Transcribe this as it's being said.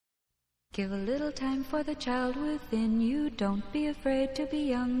Give a little time for the child within you. Don't be afraid to be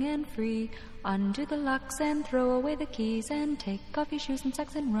young and free. Undo the locks and throw away the keys and take off your shoes and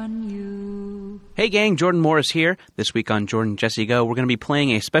socks and run you. Hey gang, Jordan Morris here. This week on Jordan Jesse Go, we're going to be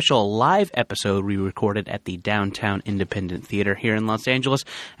playing a special live episode we recorded at the Downtown Independent Theater here in Los Angeles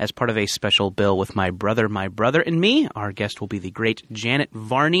as part of a special bill with my brother, and me. Our guest will be the great Janet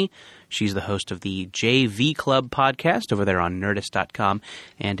Varney. She's the host of the JV Club podcast over there on Nerdist.com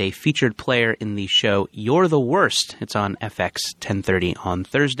and a featured player in the show You're the Worst. It's on FX 10:30 on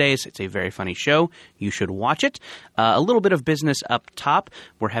Thursdays. It's a very funny show. You should watch it. A little bit of business up top.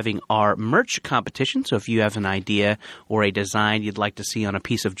 We're having our merch competition, so if you have an idea or a design you'd like to see on a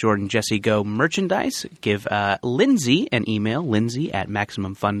piece of Jordan Jesse Go merchandise, give Lindsay an email,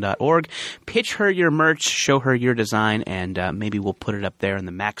 lindsay@MaximumFun.org. Pitch her your merch, show her your design, and maybe we'll put it up there in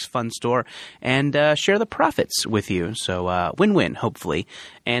the Max Fun store and share the profits with you. So win-win, hopefully.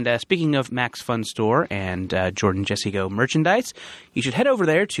 And speaking of Max Fun Store and Jordan Jesse Go merchandise, you should head over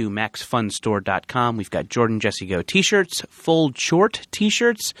there to MaxFunStore.com. We've got Jordan Jesse Go t-shirts, full short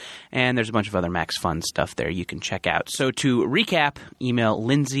t-shirts, and there's a bunch of other Max Fun stuff there you can check out. So to recap, email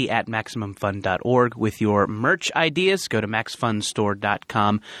Lindsay@MaximumFun.org with your merch ideas. Go to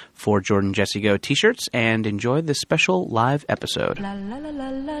MaxFunStore.com for Jordan Jesse Go t-shirts and enjoy this special live episode. La la la la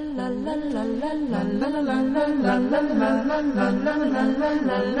la la la la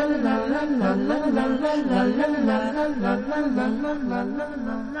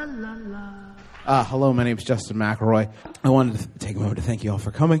Hello, my name is Justin McElroy. I wanted to take a moment to thank you all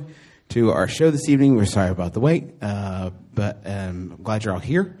for coming to our show this evening. We're sorry about the wait, but I'm glad you're all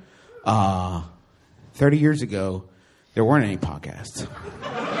here. 30 years ago, there weren't any podcasts.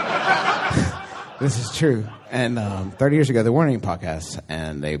 This is true. And 30 years ago, there weren't any podcasts,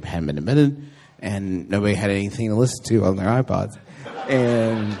 and they hadn't been invented, and nobody had anything to listen to on their iPods.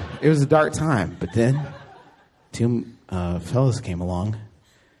 And it was a dark time. But then two fellas came along.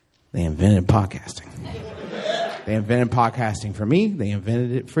 They invented podcasting. They invented podcasting for me. They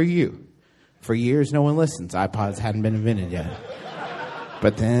invented it for you. For years, no one listens. iPods hadn't been invented yet.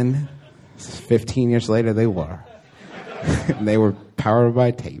 But then, 15 years later, they were. And they were powered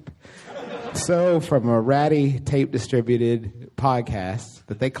by tape. So, from a ratty tape-distributed podcast,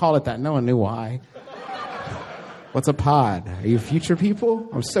 that they called it that, no one knew why. What's a pod? Are you future people?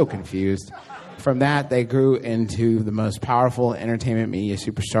 I'm so confused. From that, they grew into the most powerful entertainment media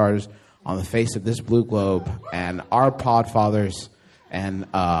superstars on the face of this blue globe, and our podfathers and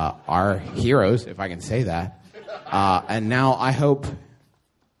our heroes, if I can say that. And now I hope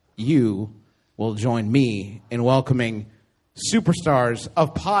you will join me in welcoming superstars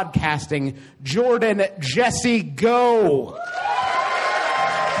of podcasting, Jordan Jesse Go.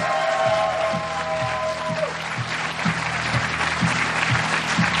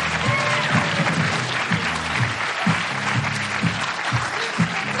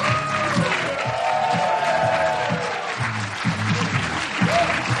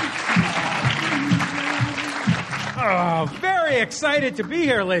 Very excited to be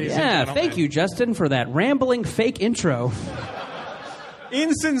here, ladies and gentlemen. Yeah, thank you, Justin, for that rambling fake intro.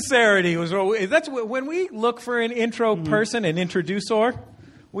 Insincerity that's when we look for an intro person, an introducer,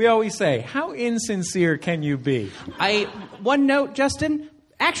 we always say, how insincere can you be? One note, Justin,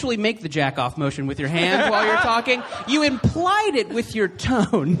 actually make the jack-off motion with your hand while you're talking. You implied it with your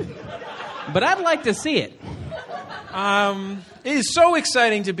tone, but I'd like to see it. It is so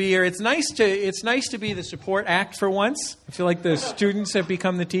exciting to be here. It's nice to be the support act for once. I feel like the students have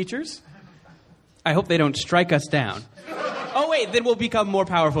become the teachers. I hope they don't strike us down. Oh, wait, then we'll become more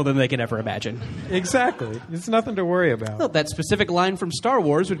powerful than they can ever imagine. Exactly. It's nothing to worry about. Well, that specific line from Star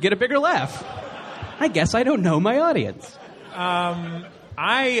Wars would get a bigger laugh. I guess I don't know my audience.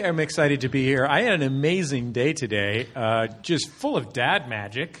 I am excited to be here. I had an amazing day today, just full of dad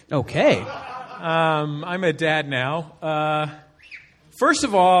magic. Okay. I'm a dad now. First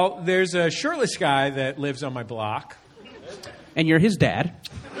of all, there's a shirtless guy that lives on my block. And you're his dad.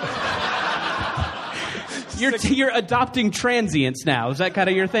 You're adopting transients now. Is that kind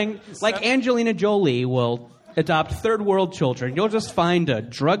of your thing? Like Angelina Jolie will adopt third world children. You'll just find a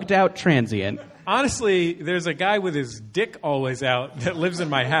drugged out transient. Honestly, there's a guy with his dick always out that lives in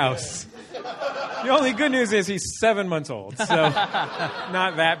my house. The only good news is he's 7 months old, so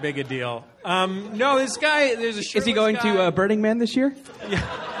not that big a deal. No, this guy, there's a shirtless guy. Is he going to Burning Man this year? Yeah.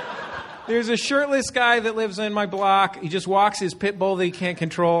 There's a shirtless guy that lives in my block. He just walks his pit bull that he can't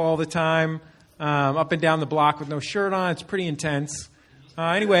control all the time. Up and down the block with no shirt on. It's pretty intense.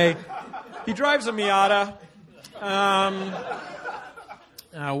 Anyway, he drives a Miata.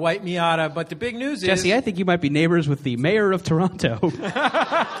 White Miata. But the big news is... Jesse, I think you might be neighbors with the mayor of Toronto.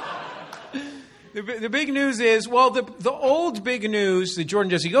 The big news is, well, the old big news that Jordan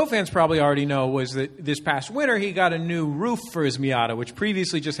Jesse Go fans probably already know was that this past winter he got a new roof for his Miata, which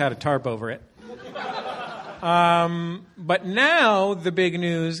previously just had a tarp over it. But now the big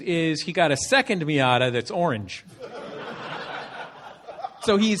news is he got a second Miata that's orange.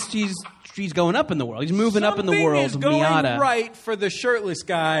 So he's going up in the world. He's moving up in the world. Something is going Miata. right for the shirtless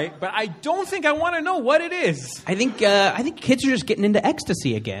guy, but I don't think I want to know what it is. I think kids are just getting into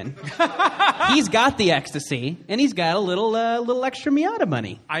ecstasy again. He's got the ecstasy, and he's got a little extra Miata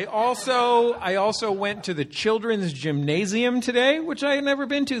money. I also went to the children's gymnasium today, which I had never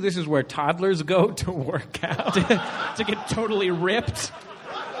been to. This is where toddlers go to work out. To get totally ripped.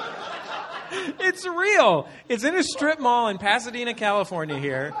 It's real. It's in a strip mall in Pasadena, California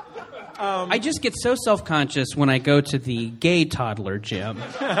here. I just get so self-conscious when I go to the gay toddler gym.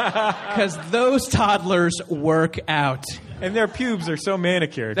 Because those toddlers work out. And their pubes are so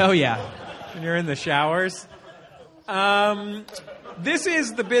manicured. Oh, yeah. When you're in the showers. This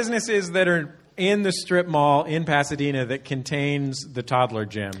is the businesses that are in the strip mall in Pasadena that contains the toddler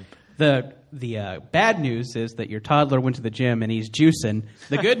gym. The bad news is that your toddler went to the gym and he's juicing.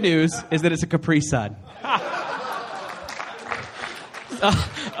 The good news is that it's a Capri Sun.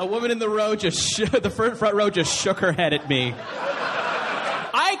 A woman in the row the front row just shook her head at me.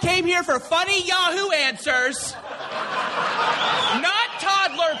 I came here for funny Yahoo answers, not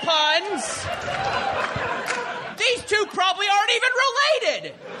toddler puns. These two probably aren't even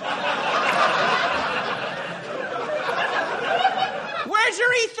related. Where's your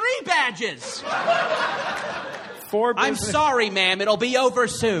E3 badges? I'm sorry, ma'am. It'll be over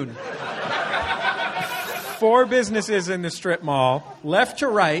soon. 4 businesses in the strip mall. Left to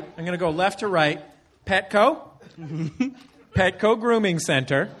right. I'm going to go left to right. Petco. Petco Grooming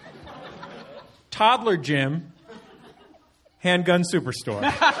Center. Toddler Gym. Handgun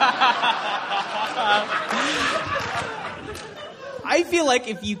Superstore. I feel like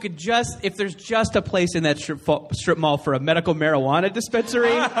if there's just a place in that strip mall for a medical marijuana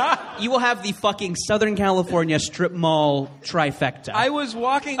dispensary, you will have the fucking Southern California strip mall trifecta. I was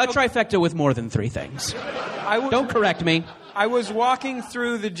walking a trifecta with more than 3 things. Don't correct me. I was walking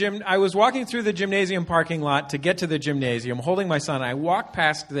through the gym. I was walking through the gymnasium parking lot to get to the gymnasium, holding my son. I walked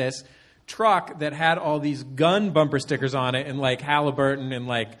past this truck that had all these gun bumper stickers on it, and like Halliburton, and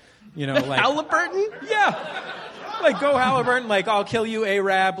like Halliburton? Yeah. Like, go Halliburton, like, I'll kill you,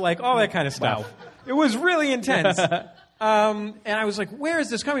 Arab, like, all that kind of stuff. Wow. It was really intense. And I was like, where is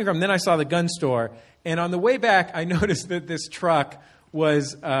this coming from? Then I saw the gun store. And on the way back, I noticed that this truck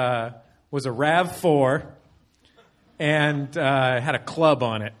was a RAV4 and had a club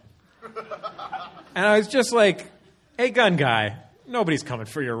on it. And I was just like, hey, gun guy, nobody's coming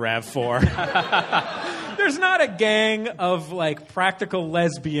for your RAV4. There's not a gang of, like, practical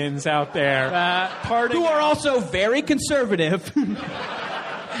lesbians out there who are also very conservative and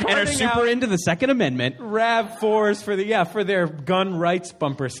are super into the Second Amendment. RAV4s for their gun rights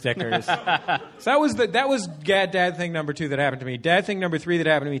bumper stickers. So that was dad thing number 2 that happened to me. Dad thing number 3 that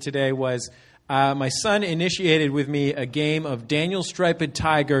happened to me today was my son initiated with me a game of Daniel Striped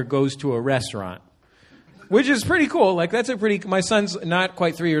Tiger Goes to a Restaurant. Which is pretty cool. Like, my son's not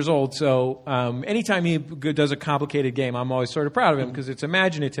quite 3 years old, so anytime he does a complicated game, I'm always sort of proud of him because it's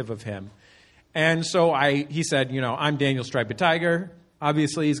imaginative of him. And so he said, I'm Daniel Striped Tiger.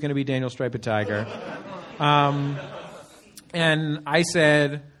 Obviously, he's going to be Daniel Striped Tiger. And I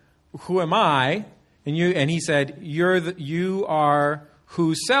said, who am I? And he said, you are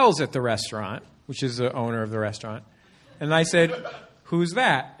who sells at the restaurant, which is the owner of the restaurant. And I said, who's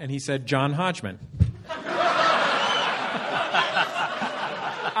that? And he said, John Hodgman.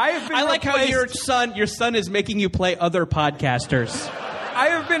 I like how your son is making you play other podcasters. I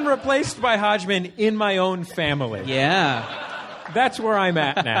have been replaced by Hodgman in my own family. Yeah. That's where I'm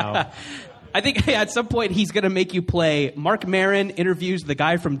at now. I think at some point he's going to make you play Mark Maron interviews the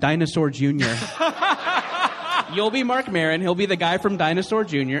guy from Dinosaur Jr. You'll be Mark Maron, he'll be the guy from Dinosaur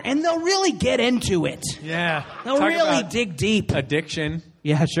Jr., and they'll really get into it. Yeah. They'll really dig deep. Addiction.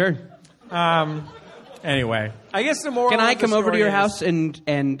 Yeah, sure. Anyway, I guess the moral. Can I of the come over to your story house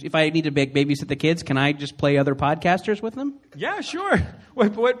and if I need to babysit the kids, can I just play other podcasters with them? Yeah, sure.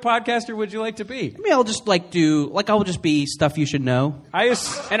 What podcaster would you like to be? I mean, I'll just I'll just be Stuff You Should Know.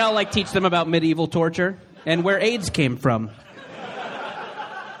 And I'll teach them about medieval torture and where AIDS came from.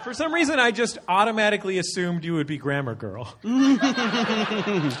 For some reason, I just automatically assumed you would be Grammar Girl.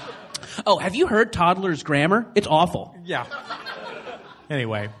 Oh, have you heard Toddler's Grammar? It's awful. Yeah.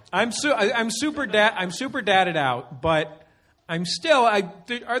 Anyway, I'm super dadded out, but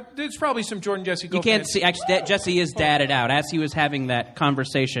There's probably some Jordan Jesse Go You can't fans. see. Actually, Jesse is dadded out. As he was having that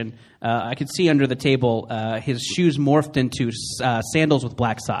conversation, I could see under the table his shoes morphed into sandals with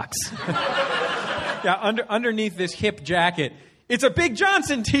black socks. Yeah, underneath this hip jacket, it's a Big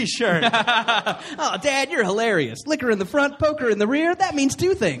Johnson T-shirt. Oh, Dad, you're hilarious. Liquor in the front, poker in the rear. That means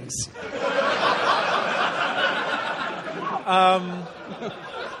two things.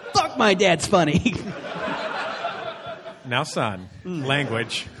 Fuck, my dad's funny. Now, son,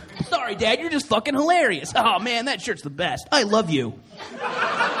 language. Sorry, Dad, you're just fucking hilarious. Oh, man, that shirt's the best. I love you.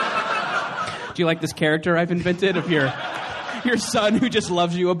 Do you like this character I've invented of your son who just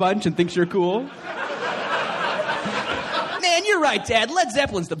loves you a bunch and thinks you're cool? Man, you're right, Dad. Led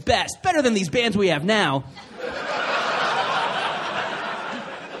Zeppelin's the best. Better than these bands we have now.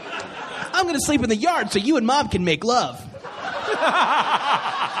 I'm going to sleep in the yard so you and Mom can make love.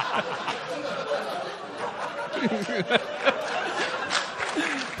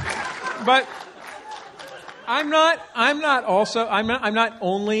 But I'm not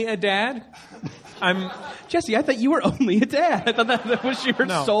only a dad. Jesse, I thought you were only a dad. I thought that was your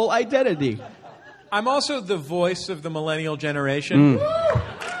sole identity. I'm also the voice of the millennial generation.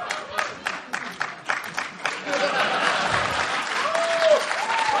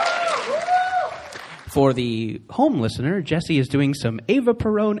 For the home listener, Jesse is doing some Ava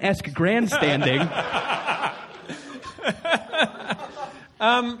Perón-esque grandstanding.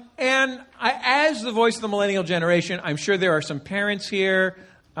 As the voice of the millennial generation, I'm sure there are some parents here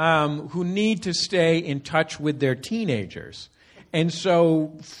who need to stay in touch with their teenagers. And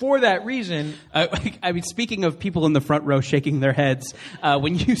so, for that reason... I mean, speaking of people in the front row shaking their heads,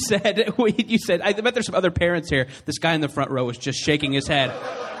 when you said, I bet there's some other parents here, this guy in the front row was just shaking his head.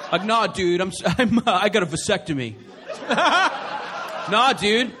 Like, nah, dude, I got a vasectomy. Nah,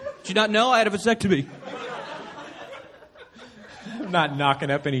 dude, did you not know I had a vasectomy? I'm not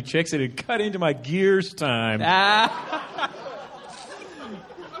knocking up any chicks. It had cut into my gears time.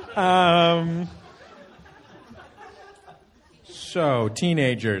 So,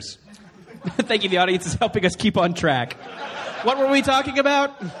 teenagers. Thank you. The audience is helping us keep on track. What were we talking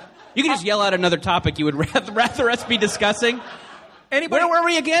about? You can just yell out another topic you would rather us be discussing. Anybody? Where were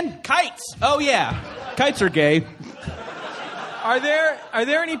we again? Kites. Oh, yeah. Kites are gay. Are there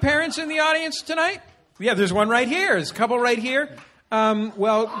any parents in the audience tonight? Yeah, there's one right here. There's a couple right here.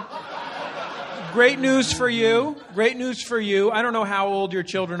 Well, great news for you. Great news for you. I don't know how old your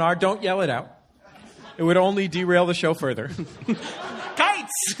children are. Don't yell it out. It would only derail the show further.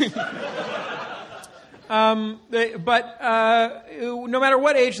 Kites! No matter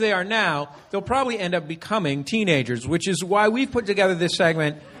what age they are now, they'll probably end up becoming teenagers, which is why we've put together this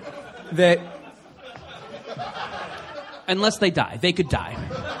segment that... Unless they die. They could die.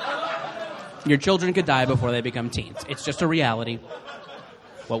 Your children could die before they become teens. It's just a reality.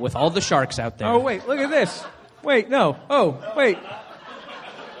 Well, with all the sharks out there... Oh, wait, look at this. Wait, no. Oh, wait.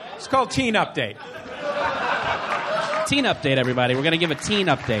 It's called Teen Update. Teen Update, everybody. We're going to give a teen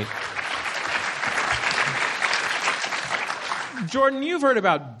update. Jordan, you've heard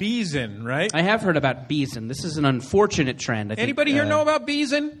about Beeson, right? I have heard about Beeson. This is an unfortunate trend. I think, Anybody here know about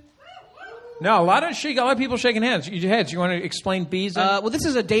Beeson? No, a lot of people shaking hands. You want to explain Beeson? Well, this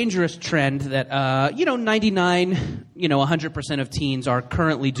is a dangerous trend that 100% of teens are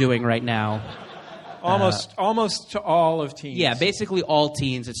currently doing right now. Almost to all of teens. Yeah, basically all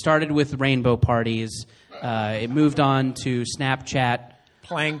teens. It started with rainbow parties. It moved on to Snapchat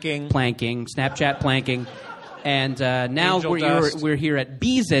planking, Snapchat planking. And now we're here at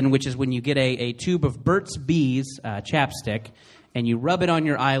Beeson, which is when you get a tube of Burt's Bees chapstick, and you rub it on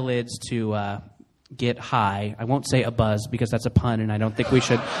your eyelids to get high. I won't say a buzz because that's a pun, and I don't think we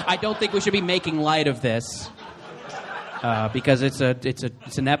should be making light of this because it's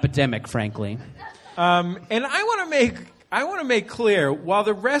an epidemic, frankly. And I want to make clear, while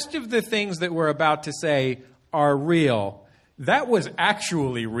the rest of the things that we're about to say are real, that was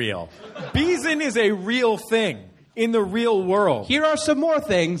actually real. Beeson is a real thing in the real world. Here are some more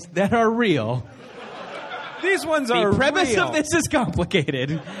things that are real. These ones are real. The premise of this is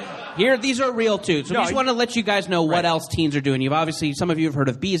complicated. Here, these are real too. So we just want to let you guys know what else teens are doing. Some of you have heard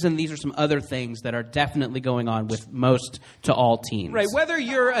of Beeson. These are some other things that are definitely going on with most to all teens. Right. Whether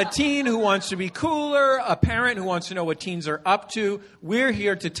you're a teen who wants to be cooler, a parent who wants to know what teens are up to, we're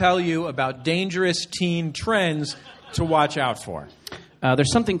here to tell you about dangerous teen trends to watch out for.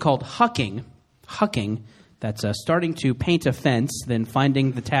 There's something called hucking. That's starting to paint a fence, then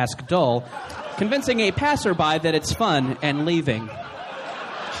finding the task dull, convincing a passerby that it's fun, and leaving.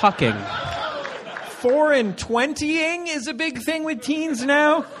 Hucking. 4 and 20ing is a big thing with teens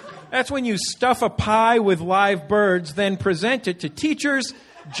now. That's when you stuff a pie with live birds, then present it to teachers,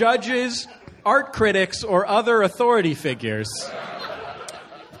 judges, art critics, or other authority figures.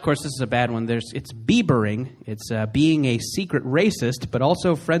 Of course, this is a bad one. It's Biebering. It's being a secret racist, but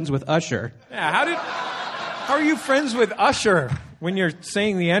also friends with Usher. Yeah, how are you friends with Usher when you're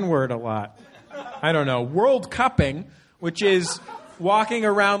saying the N-word a lot? I don't know. World Cupping, which is walking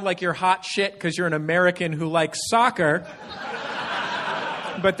around like you're hot shit because you're an American who likes soccer,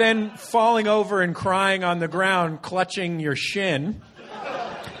 but then falling over and crying on the ground, clutching your shin.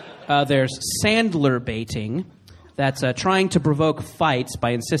 There's Sandler baiting. That's trying to provoke fights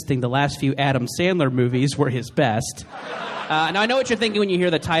by insisting the last few Adam Sandler movies were his best. Now, I know what you're thinking when you hear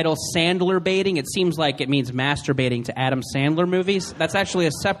the title Sandler baiting. It seems like it means masturbating to Adam Sandler movies. That's actually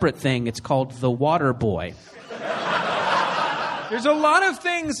a separate thing. It's called The Water Boy. There's a lot of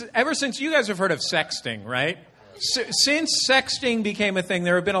things, ever since you guys have heard of sexting, right? Since sexting became a thing,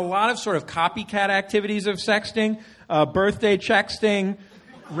 there have been a lot of sort of copycat activities of sexting. Birthday chexting,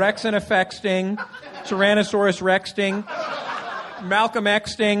 Rex and Effexting, Tyrannosaurus Rexting, Malcolm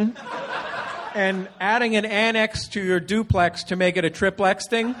Xting, and adding an annex to your duplex to make it a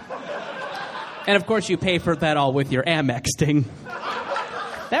triplexting. And of course, you pay for that all with your Amexting.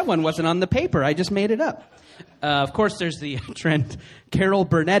 That one wasn't on the paper. I just made it up. Of course, there's the trend Carol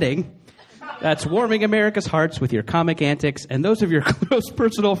Burnetting. That's warming America's hearts with your comic antics and those of your close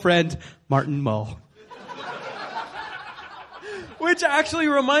personal friend, Martin Mull. Which actually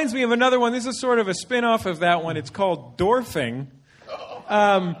reminds me of another one. This is sort of a spin-off of that one. It's called Dwarfing.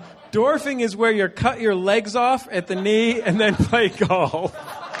 Dwarfing is where you cut your legs off at the knee and then play golf.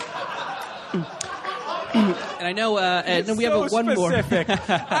 And I know we have one specific. more.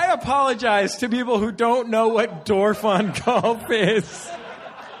 I apologize to people who don't know what dwarf on golf is.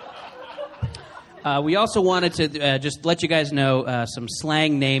 We also wanted to just let you guys know some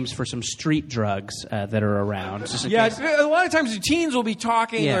slang names for some street drugs that are around. Yeah, a lot of times the teens will be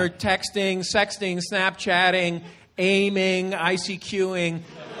talking or texting, sexting, Snapchatting, aiming, ICQing.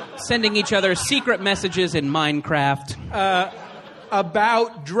 Sending each other secret messages in Minecraft.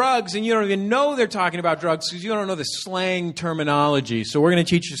 About drugs, and you don't even know they're talking about drugs because you don't know the slang terminology. So we're going to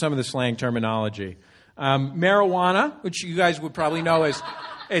teach you some of the slang terminology. Marijuana, which you guys would probably know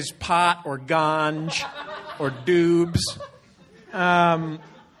as pot or ganj or doobs.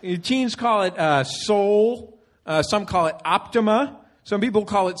 Teens call it soul. Some call it Optima. Some people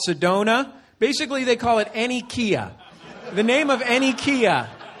call it Sedona. Basically, they call it any Kia. The name of any Kia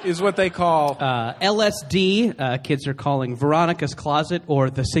is what they call... LSD, kids are calling Veronica's Closet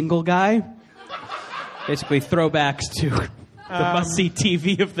or The Single Guy. Basically throwbacks to the must-see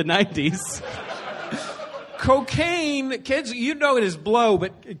TV of the 90s. Cocaine, kids, you know it as blow,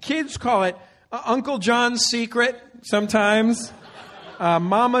 but kids call it Uncle John's Secret sometimes,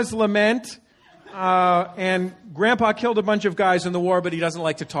 Mama's Lament, and Grandpa killed a bunch of guys in the war, but he doesn't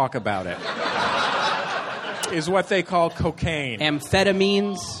like to talk about it. Is what they call cocaine.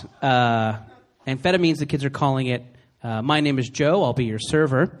 Amphetamines. Amphetamines, the kids are calling it, my name is Joe, I'll be your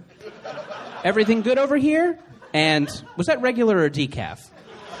server. Everything good over here? And was that regular or decaf?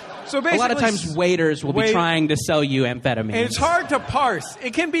 So basically, a lot of times waiters will be trying to sell you amphetamines. And it's hard to parse.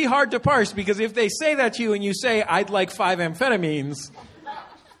 It can be hard to parse because if they say that to you and you say, I'd like 5 amphetamines,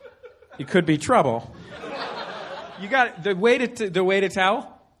 it could be trouble. You got the way to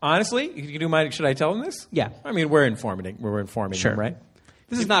tell. Honestly, you do mind? Should I tell them this? Yeah. I mean, we're informing sure. them, right?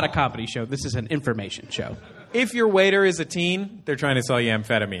 This is not a comedy show. This is an information show. If your waiter is a teen, they're trying to sell you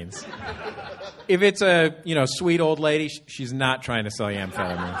amphetamines. If it's a sweet old lady, she's not trying to sell you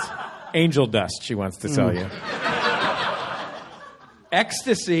amphetamines. Angel dust, she wants to sell you.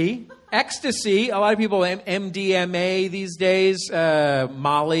 Ecstasy. A lot of people MDMA these days.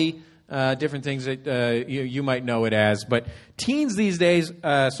 Molly. Different things that you might know it as. But teens these days,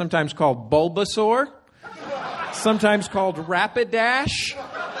 sometimes called Bulbasaur, sometimes called Rapidash,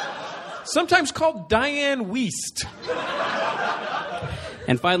 sometimes called Diane Weist.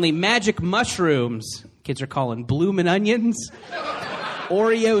 And finally, magic mushrooms. Kids are calling bloomin' onions,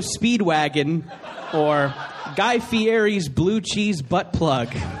 Oreo Speedwagon, or Guy Fieri's blue cheese butt plug.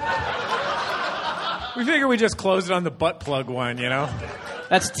 We figure we just close it on the butt plug one,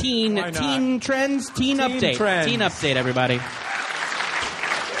 That's teen trends, teen update. Trends. Teen update, everybody.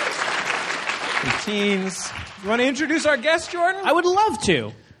 Teens. You want to introduce our guest, Jordan? I would love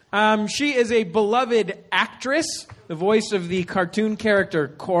to. She is a beloved actress, the voice of the cartoon character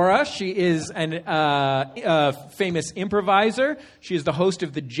Cora. She is a famous improviser. She is the host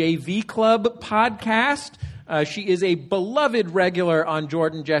of the JV Club podcast. She is a beloved regular on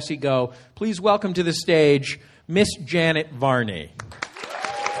Jordan Jesse Go. Please welcome to the stage Miss Janet Varney.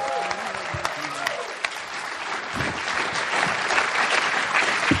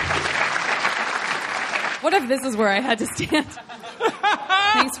 5, this is where I had to stand.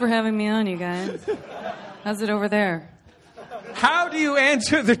 Thanks for having me on, you guys. How's it over there? How do you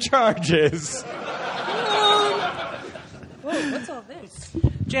answer the charges? Whoa, what's all this?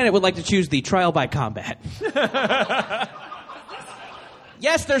 Janet would like to choose the trial by combat.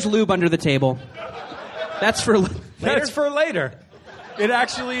 Yes, there's lube under the table. That's for later. That's for later. It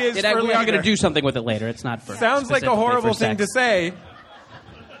actually is for later. We are going to do something with it later. It's not for... Sounds like a horrible thing to say.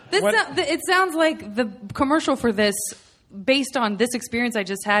 It sounds like the commercial for this, based on this experience I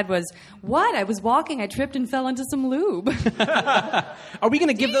just had, was, what? I was walking, I tripped and fell into some lube. Are we going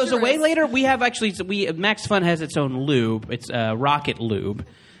to give those away later? We have actually... Max Fun has its own lube. It's Rocket Lube.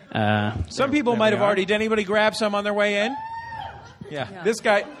 Some people might have already... Did anybody grab some on their way in? Yeah. This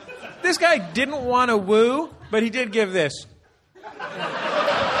guy didn't want to woo, but he did give this.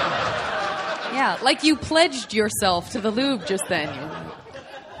 Yeah, like you pledged yourself to the lube just then.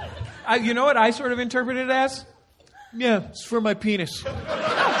 You know what I sort of interpreted it as? Yeah, it's for my penis.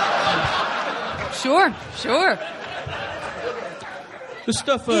 Sure.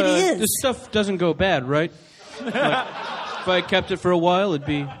 The stuff doesn't go bad, right? Like, if I kept it for a while, it'd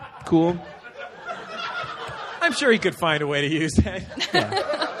be cool. I'm sure he could find a way to use that.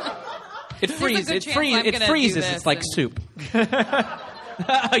 Yeah. It freezes. It's like soup.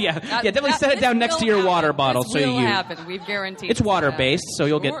 Yeah, definitely set it down next to your water bottle. This will happen. We've guaranteed. It's water-based, so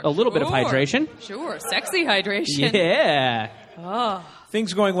you'll get a little bit of hydration. Sure, sexy hydration. Yeah. Oh.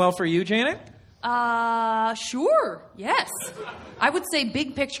 Things going well for you, Janet? Sure. Yes. I would say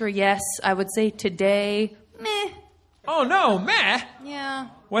big picture, yes. I would say today, meh. Oh, no, meh? Yeah.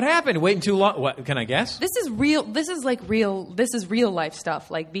 What happened? Waiting too long? What, can I guess? This is real life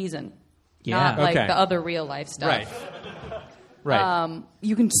stuff, like Beeson. Yeah. Not like the other real life stuff. Right.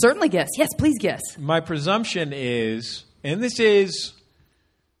 You can certainly guess. Yes, please guess. My presumption is, and this is,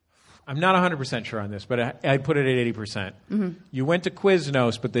 I'm not 100% sure on this, but I put it at 80%. Mm-hmm. You went to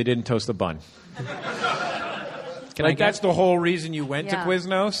Quiznos, but they didn't toast the bun. That's the whole reason you went to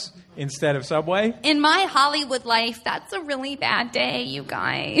Quiznos instead of Subway? In my Hollywood life, that's a really bad day, you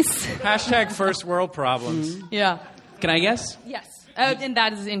guys. Hashtag first world problems. Mm-hmm. Yeah. Can I guess? Yes. And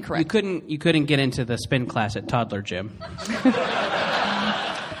that is incorrect. You couldn't get into the spin class at toddler gym.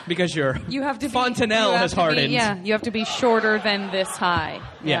 Because you have to fontanelle has hardened. You have to be shorter than this high.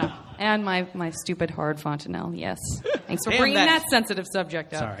 Yeah. And my stupid hard fontanelle, yes. Thanks for bringing that sensitive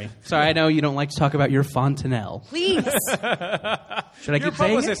subject up. Sorry, I know you don't like to talk about your fontanelle. Please. Should I keep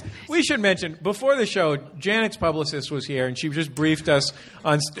saying it? We should mention, before the show, Janet's publicist was here, and she just briefed us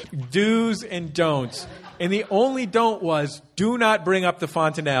on do's and don'ts. And the only don't was, do not bring up the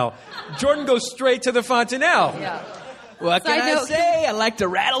fontanelle. Jordan goes straight to the fontanelle. Yeah. What can I say? I like to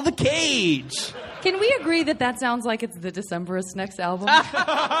rattle the cage. Can we agree that sounds like it's the Decemberists' next album?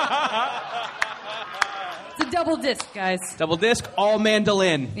 It's a double disc, guys. Double disc, all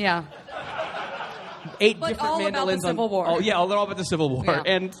mandolin. Yeah. 8 but different all mandolins about the Civil War. Oh yeah, they're all about the Civil War, Yeah.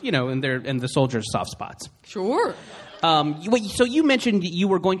 and and the soldiers' soft spots. Sure. So you mentioned you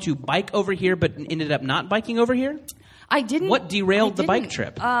were going to bike over here, but ended up not biking over here? I didn't. What derailed the bike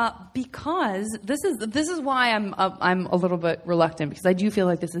trip? Because this is why I'm a little bit reluctant, because I do feel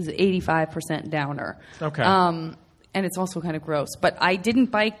like this is 85% downer. Okay. And it's also kind of gross. But I didn't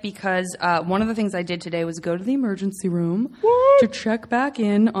bike because one of the things I did today was go to the emergency room to check back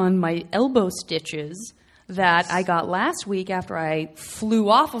in on my elbow stitches that I got last week after I flew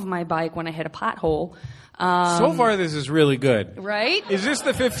off of my bike when I hit a pothole. So far, this is really good. Right? Is this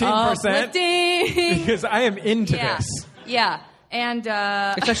the 15%? Uplifting. Because I am into this. Yeah. And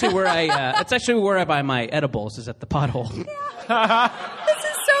it's actually where I buy my edibles, is at the pothole. This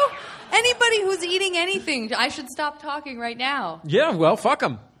is so. Anybody who's eating anything, I should stop talking right now. Yeah, well, fuck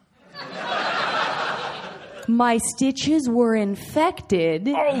them. My stitches were infected.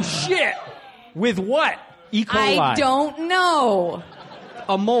 Oh, shit. With what? E. coli. I don't know.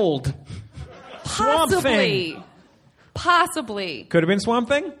 A mold. Possibly. Possibly. Could have been Swamp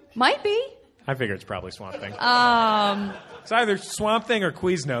Thing? Might be. I figure it's probably Swamp Thing. It's either Swamp Thing or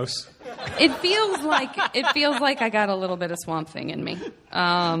Quiznos. It feels like I got a little bit of Swamp Thing in me.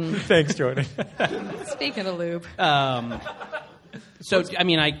 Thanks, Jordan. Speaking of lube. So, I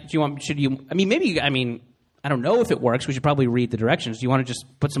mean, I don't know if it works. We should probably read the directions. Do you want to just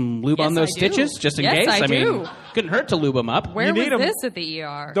put some lube on those stitches just in case? I do. Couldn't hurt to lube them up. Where was this at the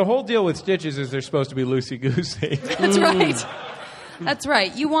ER? The whole deal with stitches is they're supposed to be loosey-goosey. That's right. That's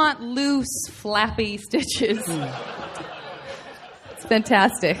right. You want loose, flappy stitches. It's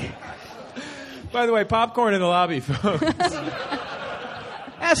fantastic. By the way, popcorn in the lobby, folks.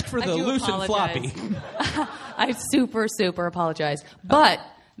 Ask for the loose apologize. and floppy. I super, super apologize. But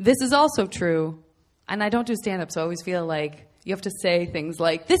this is also true. And I don't do stand-up, so I always feel like you have to say things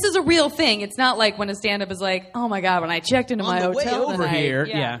like, this is a real thing. It's not like when a stand-up is like, oh my God, when I checked into my hotel way over tonight. here.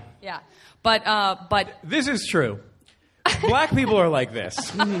 Yeah. But This is true. Black people are like this.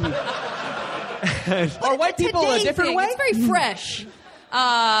 Are white people a different thing. way? It's very fresh.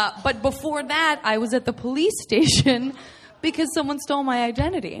 But before that, I was at the police station because someone stole my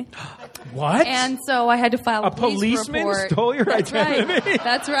identity. What? And so I had to file a policeman report. stole your identity? Right.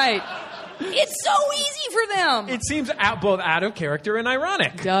 That's right. It's so easy for them. It seems both out of character and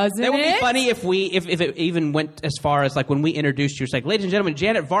ironic. Doesn't That would it? be funny if it even went as far as like when we introduced you, it's like, ladies and gentlemen,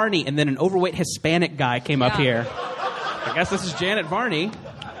 Janet Varney, and then an overweight Hispanic guy came up here. I guess this is Janet Varney.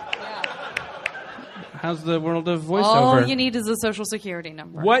 How's the world of voiceover? All you need is a social security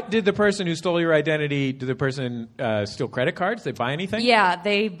number. What did the person who stole your identity, did the person steal credit cards? Did they buy anything? Yeah,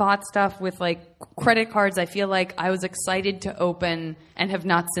 they bought stuff with like credit cards. I feel like I was excited to open and have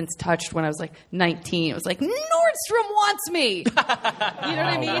not since touched when I was like 19. It was like, Nordstrom wants me. You know what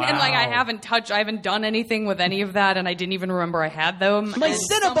I mean? Wow. And like I haven't done anything with any of that, and I didn't even remember I had them. My And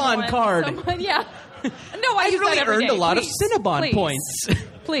Cinnabon card. Yeah. No, I use really that every earned day. a lot of Please, Cinnabon please, points.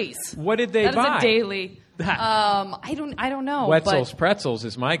 Please. What did they That buy? is a daily. I don't know. Wetzel's Pretzels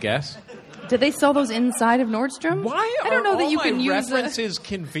is my guess. But did they sell those inside of Nordstrom? Why I don't know are that all you my can use references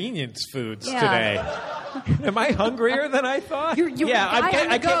convenience foods Yeah. today? Am I hungrier than I thought? You're Yeah,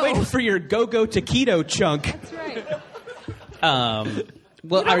 I can't wait for your go-go taquito chunk. That's right.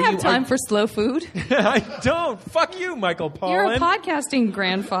 Well, You don't have time for slow food. I don't. Fuck you, Michael You're a Pollan. podcasting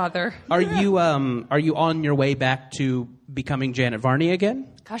grandfather. Are you on your way back to becoming Janet Varney again?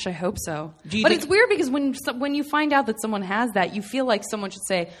 Gosh, I hope so. Do you But think- it's weird because when you find out that someone has that, you feel like someone should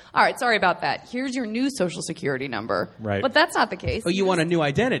say, all right, sorry about that. Here's your new social security number. Right. But that's not the case. Oh, you want a new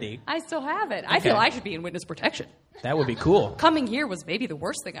identity? I still have it. I feel I should be in witness protection. That would be cool. Coming here was maybe the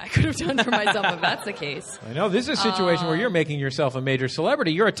worst thing I could have done for myself if that's the case. I know. This is a situation where you're making yourself a major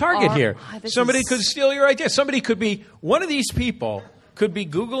celebrity. You're a target here. this Somebody is- could steal your idea. Somebody could be, one of these people could be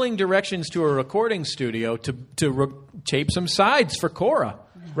Googling directions to a recording studio to tape some sides for Cora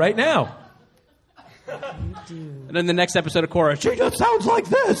right now. And then the next episode of Cora, she just sounds like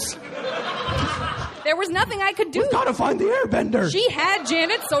this. There was nothing I could do. Gotta find the airbender. She had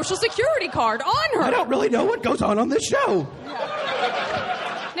Janet's social security card on her. I don't really know what goes on this show.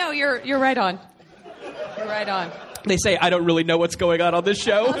 No, you're right on. You're right on. They say, I don't really know what's going on this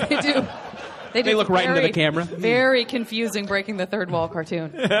show. They do. They look right into the camera. Very confusing breaking the third wall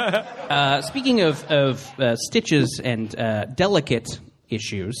cartoon. Speaking of stitches and delicate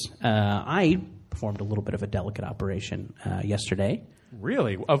issues, I performed a little bit of a delicate operation yesterday.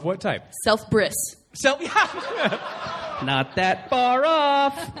 Really? Of what type? Self-bris. So, not that far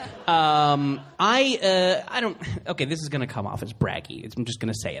off. I don't. Okay, this is going to come off as braggy. I'm just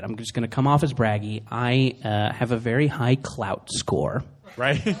going to say it. I'm just going to come off as braggy. I have a very high clout score.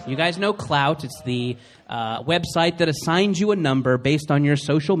 Right? You guys know Clout. It's the website that assigns you a number based on your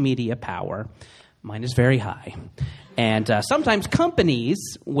social media power. Mine is very high. And sometimes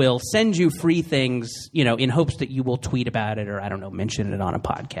companies will send you free things, in hopes that you will tweet about it or, I don't know, mention it on a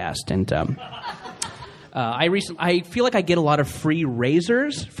podcast. And I feel like I get a lot of free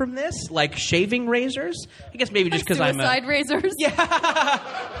razors from this, like shaving razors. I guess maybe just because I'm a... Suicide razors? Yeah.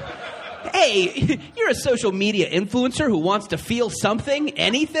 Hey, you're a social media influencer who wants to feel something,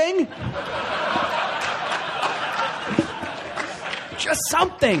 anything? Just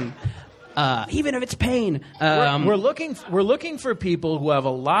something. Even if it's pain. We're looking for people who have a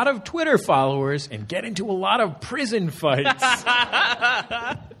lot of Twitter followers and get into a lot of prison fights.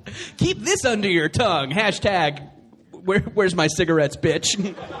 Keep this under your tongue. Hashtag, where's my cigarettes,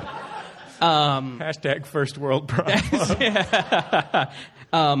 bitch? Hashtag first world problem.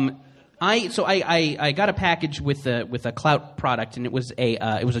 I got a package with a Clout product, and it was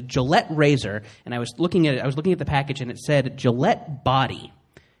a Gillette razor, and I was looking at the package, and it said Gillette Body.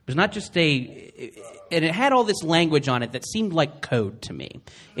 It was not just and it had all this language on it that seemed like code to me.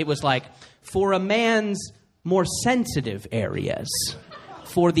 It was like, for a man's more sensitive areas,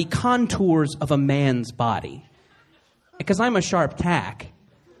 for the contours of a man's body. Because I'm a sharp tack,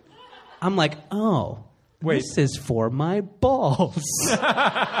 I'm like, oh, Wait. this is for my balls.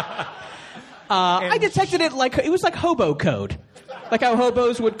 I detected it like it was like hobo code, like how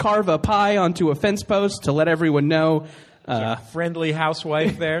hobos would carve a pie onto a fence post to let everyone know. Friendly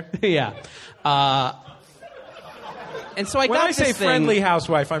housewife there. Yeah. And so I When got I this say thing. friendly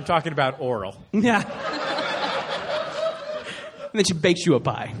housewife, I'm talking about oral. Yeah. And then she bakes you a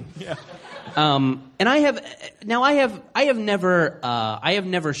pie. Yeah. And I have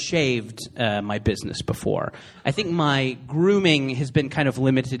never shaved my business before. I think my grooming has been kind of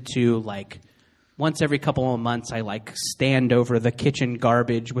limited to like once every couple of months, I stand over the kitchen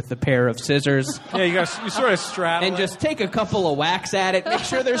garbage with a pair of scissors. Yeah, you sort of straddle and it. just take a couple of whacks at it. Make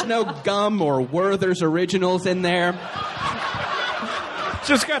sure there's no gum or Werther's Originals in there.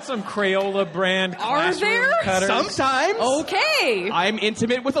 Just got some Crayola brand classroom there? cutters. Sometimes. Okay. I'm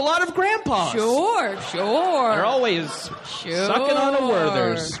intimate with a lot of grandpas. Sure. They're always sucking on a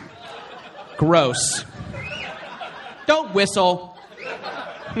Werther's. Gross. Don't whistle.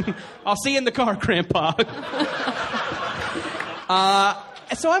 I'll see you in the car, Grandpa.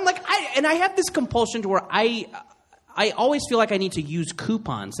 So I'm like, I have this compulsion to where I always feel like I need to use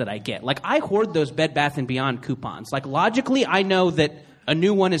coupons that I get. Like, I hoard those Bed Bath & Beyond coupons. Like, logically, I know that a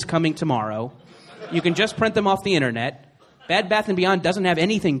new one is coming tomorrow. You can just print them off the internet. Bed Bath & Beyond doesn't have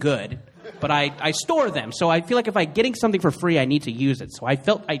anything good, but I store them. So I feel like if I'm getting something for free, I need to use it. So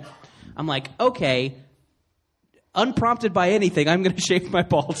I'm like, okay, unprompted by anything, I'm going to shave my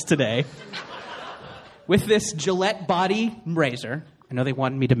balls today with this Gillette Body razor. I know they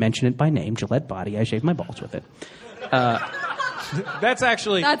wanted me to mention it by name, Gillette Body. I shaved my balls with it. That's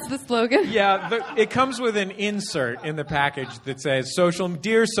the slogan. Yeah, it comes with an insert in the package that says,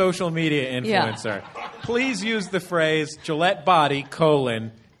 "Dear social media influencer, please use the phrase Gillette Body,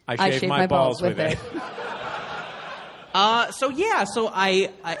 I shave my balls with it." And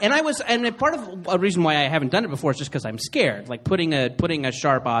part of a reason why I haven't done it before is just because I'm scared. Like putting a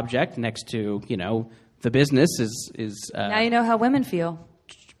sharp object next to, the business is Now you know how women feel.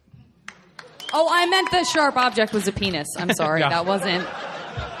 Oh, I meant the sharp object was a penis. I'm sorry, Yeah. that wasn't.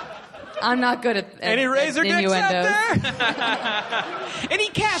 I'm not good at Any razor dicks innuendos. out there? any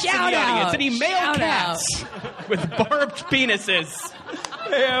cats Shout in the out. audience, any male Shout cats with barbed penises.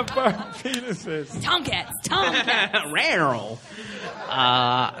 They have barbed penises. Tomcats. Rare.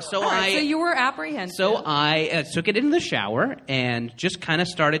 So So you were apprehensive. So I took it in the shower and just kind of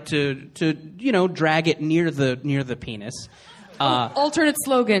started to drag it near the penis. Alternate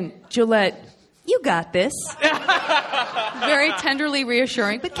slogan, Gillette, you got this. Very tenderly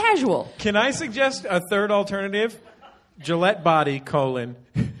reassuring, but casual. Can I suggest a third alternative? Gillette Body,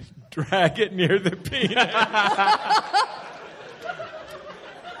 drag it near the penis.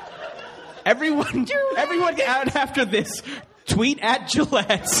 Everyone out after this, tweet at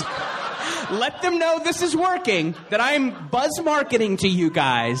Gillette. Let them know this is working, that I'm buzz marketing to you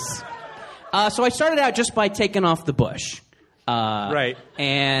guys. So I started out just by taking off the bush. Right.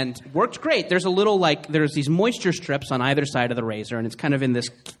 And worked great. There's a little there's these moisture strips on either side of the razor, and it's kind of in this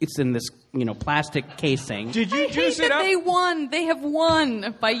plastic casing. Did you juice it up? They won. They have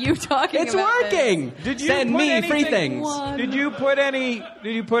won by you talking It's about working. this. Did you Send put me free anything- things. Did you put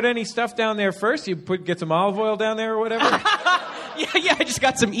any stuff down there first? Get some olive oil down there or whatever? Yeah, I just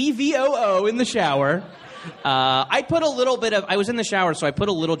got some EVOO in the shower. I put a little bit of... I was in the shower, so I put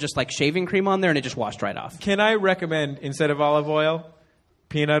a little just shaving cream on there, and it just washed right off. Can I recommend, instead of olive oil,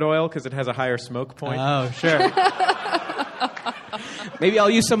 peanut oil, because it has a higher smoke point? Oh, sure. Maybe I'll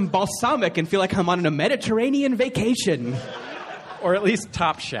use some balsamic and feel like I'm on a Mediterranean vacation. Or at least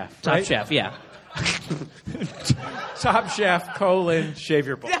Top Chef, Top right? Chef, yeah. Top Chef, shave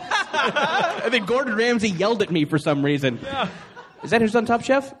your balls. I think Gordon Ramsay yelled at me for some reason. Yeah. Is that who's on Top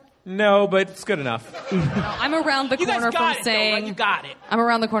Chef? No, but it's good enough. I'm around the You guys corner got from it, saying... though, right? You got it. I'm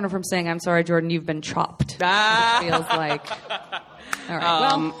around the corner from saying, I'm sorry, Jordan, you've been chopped. It feels like... All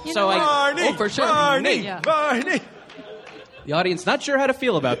right, Varney, for sure. Varney, Yeah. Varney. The audience not sure how to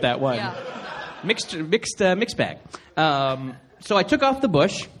feel about that one. Yeah. Mixed bag. So I took off the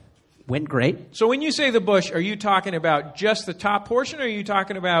bush. Went great. So when you say the bush, are you talking about just the top portion, or are you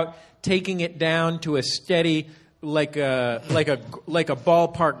talking about taking it down to a steady, like a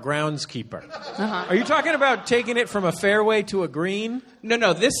ballpark groundskeeper? Uh-huh. Are you talking about taking it from a fairway to a green?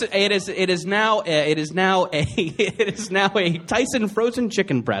 No. It is now a Tyson frozen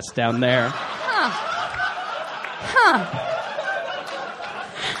chicken breast down there.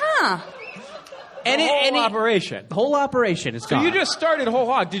 Huh. The whole operation. The whole operation is So gone. you just started whole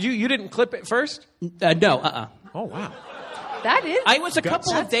hog. You didn't clip it first? No. Oh wow. That is... I was a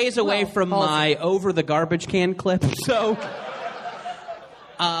couple of days away from my over the garbage can clip. So,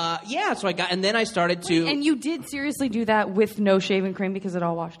 so I got, and then I started to. And you did seriously do that with no shaving cream because it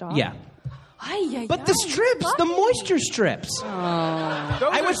all washed off? Yeah. But the strips, the moisture strips. Those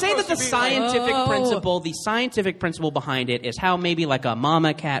I are would say that the supposed to be scientific principle behind it is how maybe like a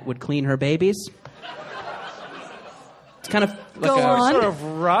mama cat would clean her babies. It's kind of like Go on. sort of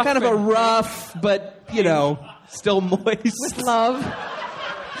rough. kind of a and- rough, but still moist. With love.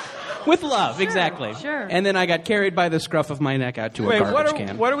 With love, exactly. Sure. And then I got carried by the scruff of my neck out to a garbage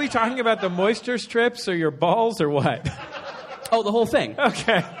can. What are we talking about? The moisture strips or your balls or what? Oh, the whole thing.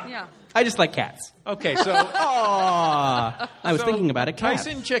 Okay. Yeah. I just like cats. Okay, so I was thinking about a cat.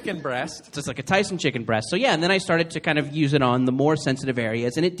 Tyson chicken breast. It's just like a Tyson chicken breast. So yeah, and then I started to kind of use it on the more sensitive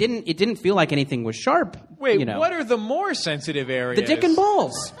areas, and it didn't feel like anything was sharp. Wait, what are the more sensitive areas? The dick and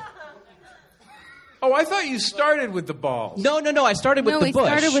balls. Oh, I thought you started with the balls. No. I started with the bush. No, he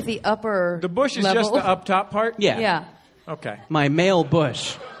started with the upper. The bush is level. just the up top part? Yeah. Yeah. Okay. My male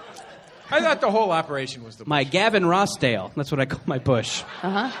bush. I thought the whole operation was the bush. My Gavin Rossdale. That's what I call my bush.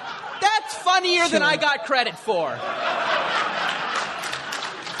 Uh-huh. That's funnier than I got credit for.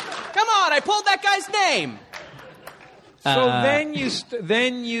 Come on, I pulled that guy's name. So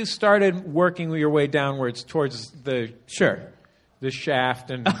then you started working your way downwards towards the shaft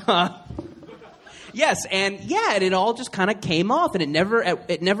and Yes, and it all just kind of came off, and it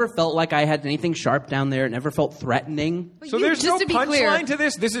never felt like I had anything sharp down there. It never felt threatening. So there's no punchline to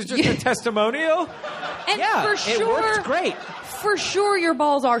this? This is just a testimonial? And for sure, it works great. For sure, your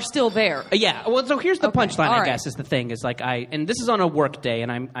balls are still there. Yeah. Well, so here's the punchline. All I right. guess is the thing is like and this is on a work day,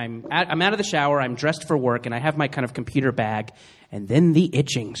 and I'm out of the shower. I'm dressed for work, and I have my kind of computer bag, and then the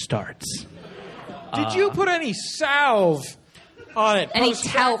itching starts. Did you put any salve on it? Any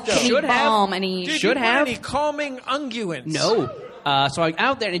talc, any Should have. balm, any... Did Should you have. put any calming unguents? No. So I'm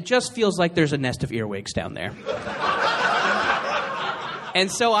out there, and it just feels like there's a nest of earwigs down there. And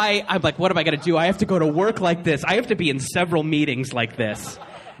so I'm like, what am I going to do? I have to go to work like this. I have to be in several meetings like this.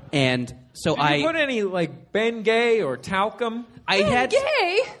 And so Did you put any, like, Bengay or talcum?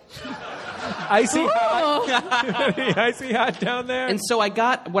 Gay? Icy hot? Any icy hot down there? And so I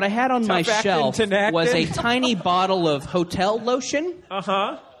got, what I had on my Tofactin, shelf Tinactin? was a tiny bottle of hotel lotion.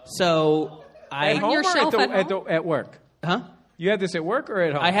 Uh-huh. So At home your or shelf at work? Huh? You had this at work or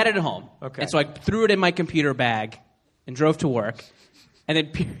at home? I had it at home. Okay. And so I threw it in my computer bag and drove to work. And then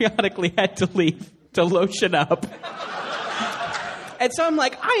periodically had to leave to lotion up. And so I'm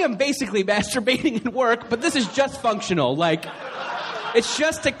like, I am basically masturbating at work, but this is just functional. Like, it's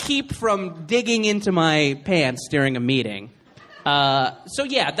just to keep from digging into my pants during a meeting. So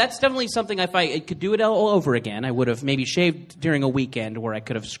yeah, that's definitely something if I could do it all over again, I would have maybe shaved during a weekend where I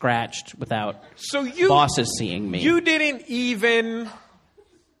could have scratched without bosses seeing me. You didn't even...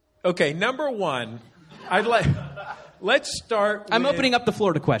 Okay, number one, let's start with... I'm opening up the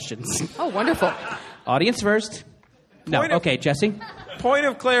floor to questions. Oh, wonderful. Audience first. No, okay, Jesse. Point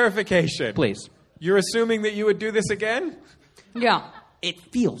of clarification. Please. You're assuming that you would do this again? Yeah. It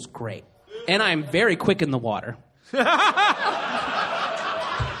feels great. And I'm very quick in the water. I'm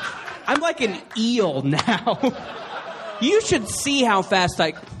like an eel now. You should see how fast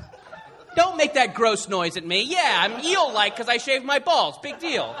I... Don't make that gross noise at me. Yeah, I'm eel-like because I shaved my balls. Big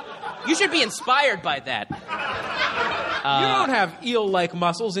deal. You should be inspired by that. You don't have eel-like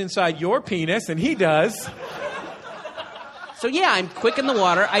muscles inside your penis, and he does. So yeah, I'm quick in the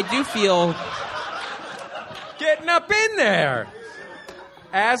water. I do feel... Getting up in there.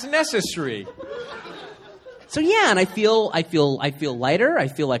 As necessary. So yeah, and I feel lighter. I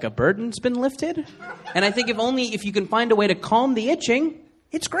feel like a burden's been lifted. And I think if you can find a way to calm the itching,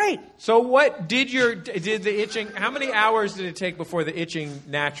 it's great. So what did the itching, how many hours did it take before the itching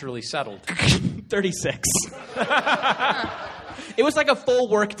naturally settled? 36. It was like a full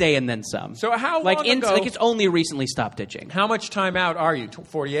work day and then some. So how long ago? Like it's only recently stopped itching. How much time out are you?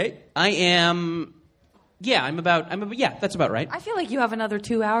 48? I am... Yeah, that's about right. I feel like you have another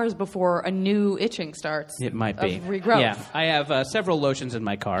 2 hours before a new itching starts. It might be. Of regrowth. Yeah, I have several lotions in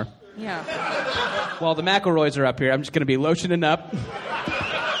my car. Yeah. While the McElroys are up here, I'm just going to be lotioning up.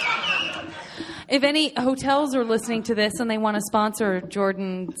 If any hotels are listening to this and they want to sponsor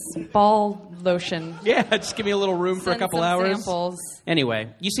Jordan's ball lotion, Yeah, just give me a little room for a send couple some hours. samples. Anyway,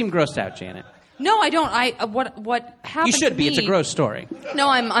 you seem grossed out, Janet. No, I don't. What happened? You should to be. me, It's a gross story. No,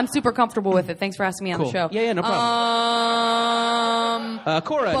 I'm super comfortable with it. Thanks for asking me on Cool. the show. Yeah, no problem.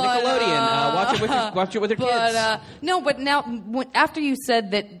 Cora, but, Nickelodeon. Watch it with your kids. No, but now after you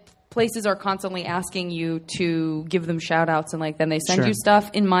said that places are constantly asking you to give them shout outs and like then they send Sure. you stuff,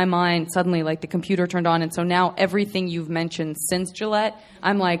 in my mind suddenly like the computer turned on, and so now everything you've mentioned since Gillette,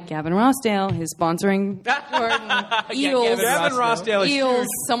 I'm like, Gavin Rossdale is sponsoring Jordan eels. Gavin Rossdale is Eels. huge.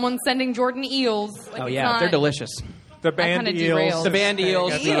 Someone sending Jordan eels. Like, Oh it's yeah, not- they're delicious. The band kinda eels. derailed. The band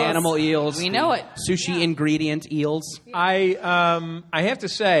eels, the Eels. animal eels. We know it. Sushi ingredient eels. I have to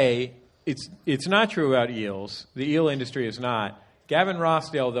say, it's not true about eels. The eel industry is not. Gavin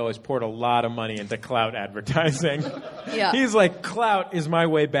Rossdale, though, has poured a lot of money into clout advertising. Yeah. He's like, clout is my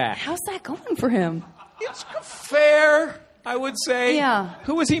way back. How's that going for him? It's fair, I would say. Yeah.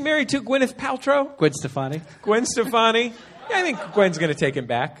 Who was he married to? Gwyneth Paltrow? Gwen Stefani. Gwen Stefani? Yeah, I think Gwen's going to take him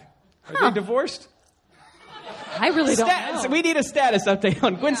back. Are they divorced? I really don't know. We need a status update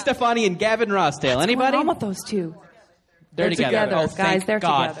on Gwen Stefani and Gavin Rossdale. Anybody? What's going on with those two? They're together. Oh, guys. thank They're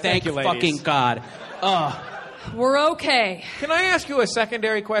God. together. Thank you, fucking ladies. God. Oh. We're okay. Can I ask you a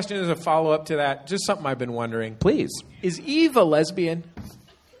secondary question as a follow-up to that? Just something I've been wondering. Please. Is Eve a lesbian?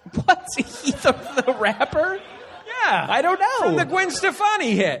 What's he, the rapper? Yeah. I don't know. From the Gwen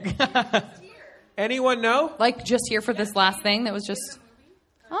Stefani hit. Anyone know? Like, just here for this last thing that was just...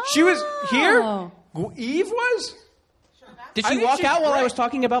 She was here? Oh. Eve was? Did I she think walk she's out while I great. was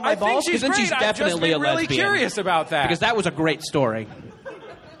talking about my I balls? think she's then great. she's definitely I've just been a really lesbian. curious about that. Because that was a great story.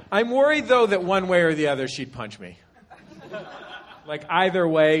 I'm worried, though, that one way or the other, she'd punch me. Like, either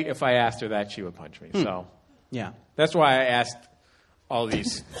way, if I asked her that, she would punch me. So Yeah. that's why I asked all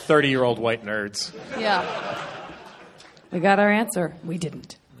these 30-year-old white nerds. Yeah. We got our answer. We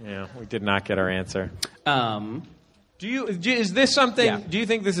didn't. Yeah, we did not get our answer. Do Is this something? Yeah. Do you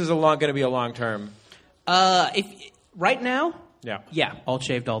think this is going to be a long term? if right now? Yeah. all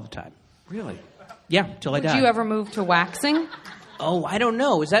shaved all the time. Really? Yeah, till I Would die. you ever move to waxing? Oh, I don't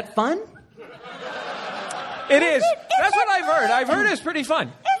know. Is that fun? It is. That's what I've heard. I've heard it's pretty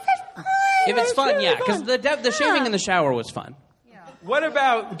fun. If it's fun, yeah, because the shaving in the shower was fun. What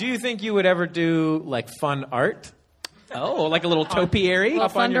about? Do you think you would ever do like fun art? Oh, like a little topiary? A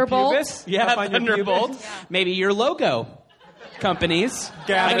Up on your Thunderbolt? pubis? Yeah, Up on your Thunderbolt. pubis? Maybe your logo companies.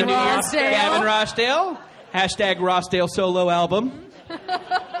 Gavin Rossdale. Gavin Rossdale. Hashtag Rossdale solo album.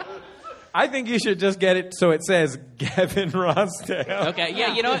 I think you should just get it so it says Gavin Rossdale. Okay,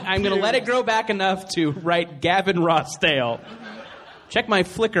 yeah, you know what? I'm going to let it grow back enough to write Gavin Rossdale. Check my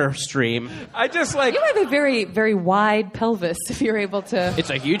Flickr stream. I just like. You have a very, very wide pelvis if you're able to... It's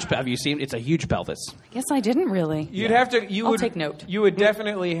a huge. Have you seen? It's a huge pelvis. I guess I didn't really. You'd have to. You I'll would take note. You would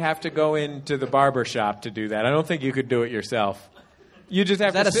definitely have to go into the barber shop to do that. I don't think you could do it yourself. You just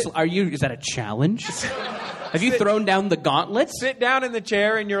have to. Is that a challenge? Have you thrown down the gauntlets? Sit down in the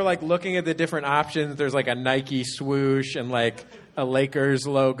chair and you're like looking at the different options. There's like a Nike swoosh and like a Lakers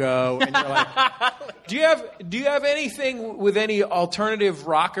logo, and you're like, do you have anything with any alternative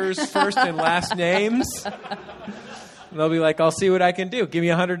rockers first and last names? And they'll be like, I'll see what I can do. Give me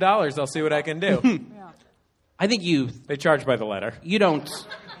 $100. I'll see what I can do. I think They charge by the letter. you don't.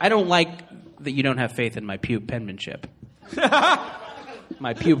 I don't like that you don't have faith in my penmanship.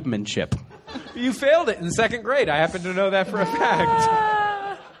 My pubemanship. You failed it in second grade. I happen to know that for a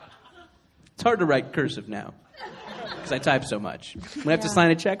fact. It's hard to write cursive now because I type so much. When I have to sign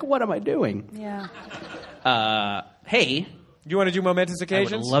a check, what am I doing? Yeah. Hey, You want to do momentous I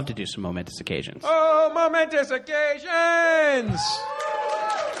occasions? would love to do some momentous occasions. Oh, momentous occasions!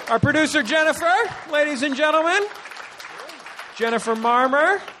 Our producer, Jennifer, ladies and gentlemen. Jennifer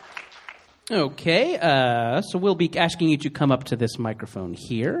Marmer. Okay, so we'll be asking you to come up to this microphone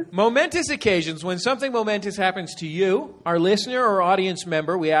here. Momentous occasions, when something momentous happens to you, our listener or audience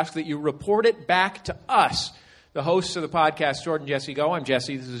member, we ask that you report it back to us. The hosts of the podcast, Jordan, Jesse, Go. I'm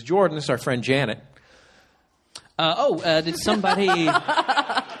Jesse. This is Jordan. This is our friend Janet. Did somebody...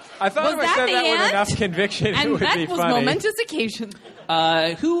 I thought if I said that with enough conviction, it And would that be was funny. momentous occasion.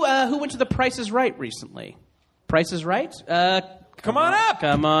 Who went to the Price is Right recently? Price is Right? Come on up.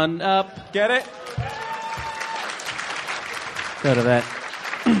 Come on up. Get it? Go to that.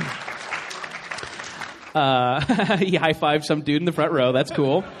 He high-fived some dude in the front row. That's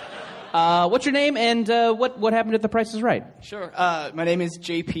cool. What's your name and what happened at the Price is Right? Sure. My name is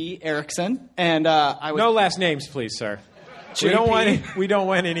JP Erickson, and I was No last names, please, sir. We don't want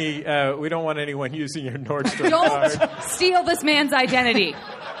anyone using your Nordstrom card. Don't steal this man's identity.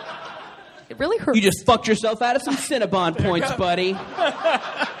 It really hurts. You just fucked yourself out of some Cinnabon points, buddy.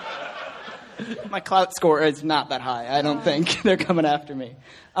 my clout score is not that high. I don't think they're coming after me.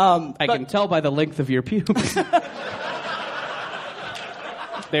 I can tell by the length of your pubes.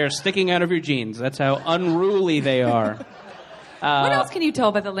 They're sticking out of your jeans. That's how unruly they are. What else can you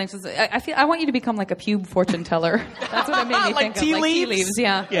tell by the links? I want you to become like a pube fortune teller. That's what it made me Like think tea of. leaves? Like tea leaves,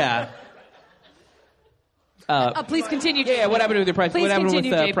 yeah. Yeah. Please continue. Yeah, what happened with the price? Please What happened with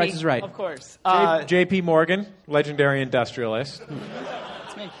continue, JP. Price is Right? Of course. J.P. Morgan, legendary industrialist.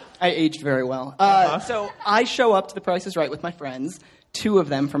 I aged very well. So I show up to The Price is Right with my friends, 2 of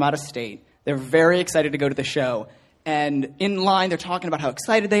them from out of state. They're very excited to go to the show. And in line, they're talking about how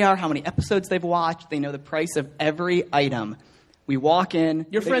excited they are, how many episodes they've watched. They know the price of every item. We walk in.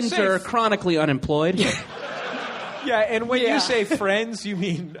 Your friends are chronically unemployed. Yeah, and when Yeah. you say friends, you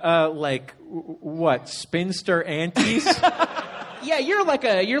mean what? Spinster aunties? Yeah, you're like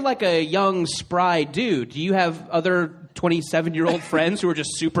a young spry dude. Do you have other 27-year-old friends who are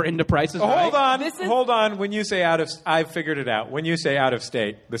just super into Price is Right. Hold on. When you say I've figured it out. When you say out of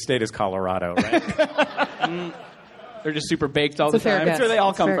state, the state is Colorado, right? They're just super baked all the fair time. guess. That's where they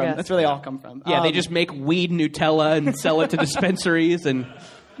all come Fair from. guess. That's where they all come from. Yeah, they just make weed Nutella and sell it to dispensaries. And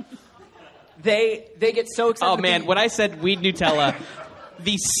they get so excited. oh man, when I said weed Nutella,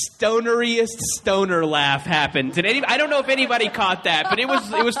 the stoneriest stoner laugh happened. I don't know if anybody caught that, but it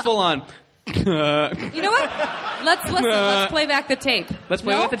was full on. You know what? Let's play back the tape. Let's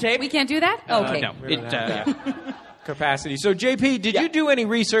play back the tape? We can't do that? Okay. No. Capacity. So, JP, did you do any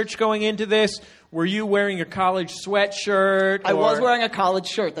research going into this? Were you wearing a college sweatshirt? I was wearing a college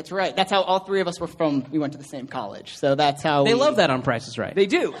shirt. That's right. That's how all three of us were from. We went to the same college. So that's how They love that on Price is Right. They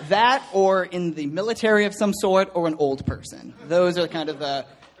do. That or in the military of some sort or an old person. Those are kind of the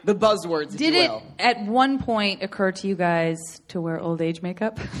buzzwords, Did if you it will. at one point occur to you guys to wear old age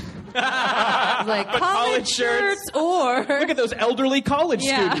makeup? Like college shirts or... Look at those elderly college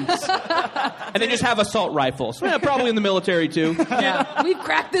students. And they just have assault rifles. Yeah, probably in the military, too. Yeah. We've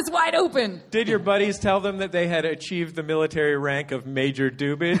cracked this wide open. Did your buddies tell them that they had achieved the military rank of Major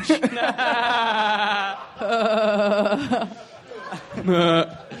Dubage?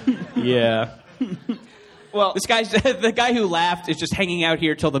 Yeah. Well, This guy's the guy who laughed is just hanging out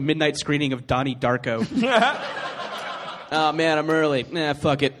here till the midnight screening of Donnie Darko. Oh man, I'm early. Nah,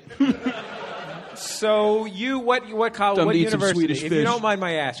 fuck it. So you, what college, Time what to eat some university? Swedish If you fish. don't mind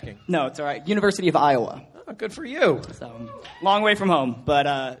my asking. no, it's all right. University of Iowa. Oh, good for you. So, long way from home.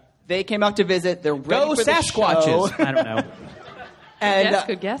 But they came out to visit. They're ready Go for the Sasquatches. show. I don't know. And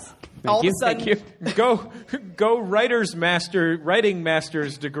Good guess. all of a Thank sudden, you. Go writing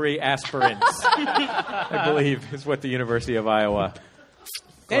master's degree aspirants. I believe is what the University of Iowa.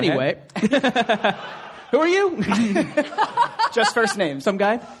 Go Anyway. Who are you? just first names. Some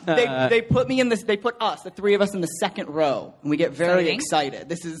guy? They put me in this. They put us, the three of us, in the second row, and we get very Exciting. excited.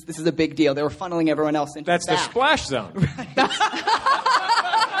 This is a big deal. They were funneling everyone else into That's the the back. splash zone.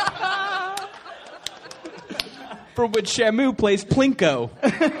 From which Shamu plays Plinko.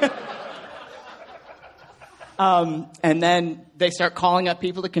 And then they start calling up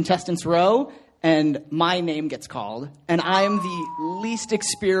people to contestants row, and my name gets called, and I am the least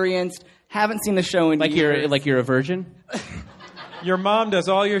experienced. Haven't seen the show in years. Like you're a virgin? Your mom does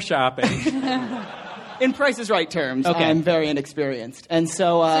all your shopping. In Price is Right terms, Okay. I'm very inexperienced, and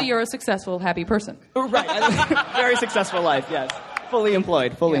so So you're a successful, happy person. right, very successful life. Yes, fully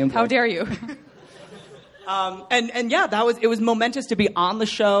employed. How dare you? And yeah, it was momentous to be on the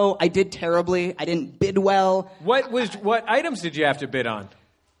show. I did terribly. I didn't bid well. What items did you have to bid on?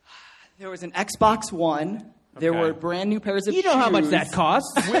 There was an Xbox One. There Okay. were brand new pairs of You know shoes. how much that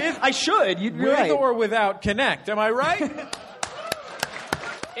costs. I should. You'd be With right. or without Connect? Am I right?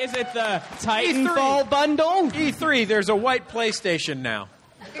 Is it the Titanfall bundle? E3. There's a white PlayStation now.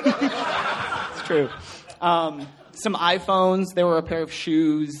 It's true. Some iPhones. There were a pair of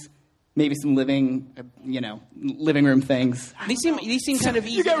shoes. Maybe some living room things. These seem kind of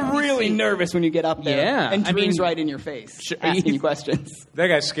easy. You get really nervous when you get up there. Yeah, And I Drew's mean- right in your face, Sure. asking you questions. That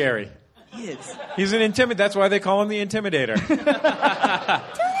guy's scary. He is. He's an That's why they call him the Intimidator.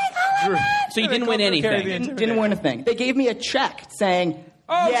 So you didn't They win call Drew Carey anything. the Didn't win a thing. They gave me a check saying,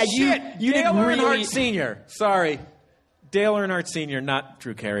 Oh, yeah, shit! you did Dale really... Earnhardt Sr. Sorry. Dale Earnhardt Sr., not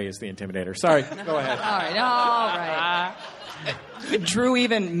Drew Carey is the Intimidator. Sorry. Go ahead. All right. Drew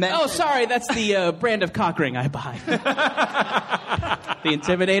even mentioned... Oh, sorry, that's the brand of cock ring I buy. The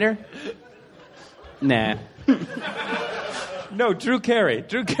Intimidator? Nah. No, Drew Carey.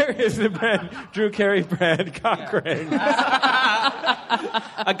 Drew Carey is the brand. Drew Carey brand cock ring.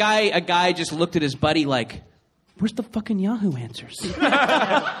 A guy just looked at his buddy like, where's the fucking Yahoo answers?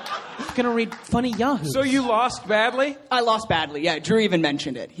 I'm gonna read funny Yahoo. So you lost badly? I lost badly, yeah. Drew even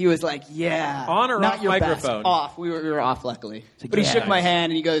mentioned it. He was like, yeah. On or not off your microphone? Best. Off. We were off, luckily. like, But he yeah. shook my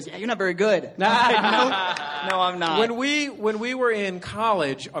hand and he goes, yeah, you're not very good. No, I'm not. When we were in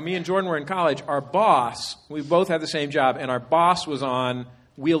college, me and Jordan were in college, our boss, we both had the same job, and our boss was on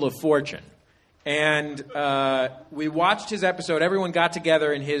Wheel of Fortune. And we watched his episode. Everyone got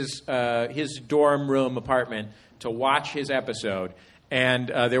together in his dorm room apartment to watch his episode. And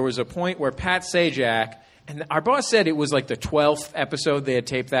there was a point where Pat Sajak, and our boss said it was like the 12th episode they had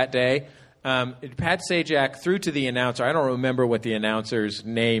taped that day. Pat Sajak threw to the announcer. I don't remember what the announcer's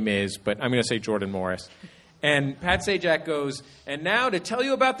name is, but I'm going to say Jordan Morris. And Pat Sajak goes, and now to tell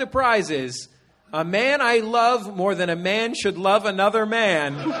you about the prizes, a man I love more than a man should love another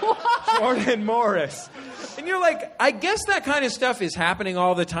man, Jordan Morris. And you're like, I guess that kind of stuff is happening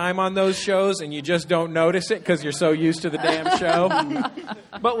all the time on those shows, and you just don't notice it because you're so used to the damn show.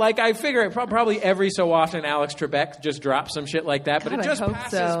 But, like, I figure probably every so often Alex Trebek just drops some shit like that, but God, it just I hope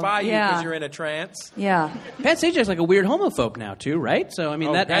passes so. by you Yeah. because you're in a trance. Yeah. Pat Sajak's like a weird homophobe now, too, right? So, I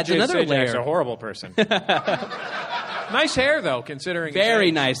mean, that adds another Sajak's layer. a horrible person. Nice hair, though, considering his Very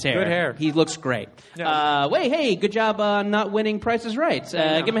age. nice hair. Good hair. He looks great. Yeah. Hey, good job not winning Price is Right. Give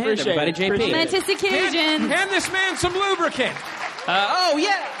him a hand, Appreciate everybody. it. JP. Appreciate it. Momentous occasion. Hand this man some lubricant. Oh,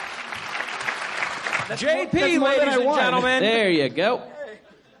 yeah. JP, that's more than ladies I and wanted. gentlemen. There you go.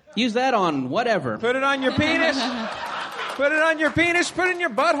 Use that on whatever. Put it on your penis. Put it on your penis. Put it in your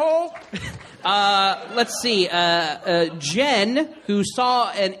butthole. Let's see. Jen, who saw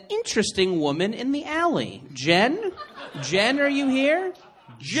an interesting woman in the alley. Jen, are you here?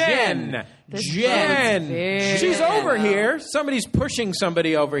 Jen. Jen. She's over here. Somebody's pushing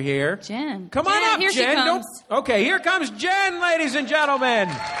somebody over here. Jen. Come on Jen, up, here she Jen. comes. Okay, here comes Jen, ladies and gentlemen.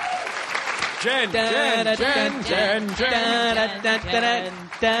 Jen.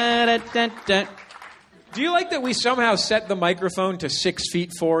 Do you like that we somehow set the microphone to 6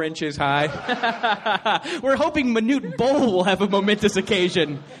 feet 4 inches high? We're hoping Manute Bowl will have a momentous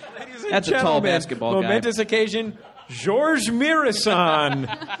occasion. That's a tall basketball guy. Momentous occasion, Georges Mirasan.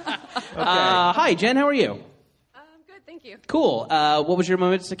 Hi, Jen. How are you? Good, thank you. Cool. What was your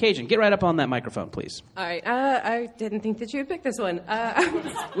momentous occasion? Get right up on that microphone, please. All right, I didn't think that you would pick this one.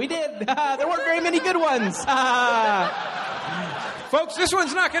 We did. There weren't very many good ones. Folks, this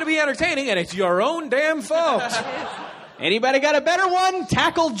one's not going to be entertaining, and it's your own damn fault. Anybody got a better one?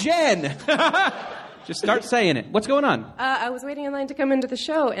 Tackle Jen. Just start saying it. What's going on? I was waiting in line to come into the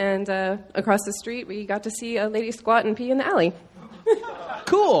show, and across the street we got to see a lady squat and pee in the alley.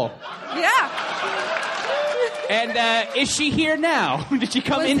 Cool. Yeah. And is she here now? Did she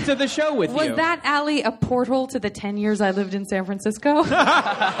come into the show with you? Was that alley a portal to the 10 years I lived in San Francisco?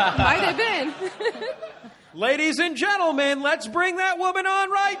 Might have been. Ladies and gentlemen, let's bring that woman on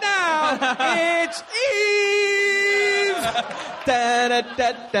right now. It's Eve.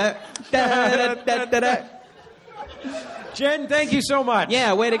 Jen, thank you so much.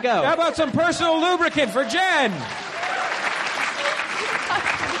 Yeah, way to go. How about some personal lubricant for Jen?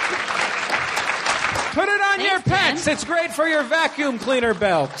 Put it on your pets. It's great for your vacuum cleaner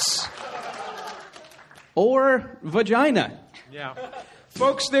belts. Or vagina. Yeah.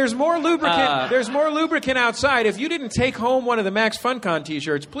 Folks, there's more lubricant. There's more lubricant outside. If you didn't take home one of the Max FunCon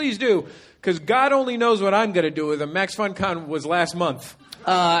T-shirts, please do, because God only knows what I'm going to do with them. Max FunCon was last month.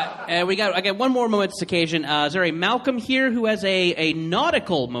 And I got one more momentous occasion. Is there a Malcolm here who has a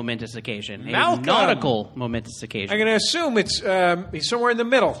nautical momentous occasion? Malcolm. A nautical momentous occasion. I'm going to assume it's he's somewhere in the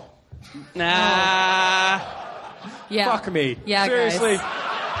middle. Yeah. Fuck me. Yeah, seriously. guys.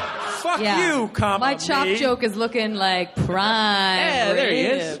 Fuck Yeah. you, comma My chop me. joke is looking like prime. Yeah, there he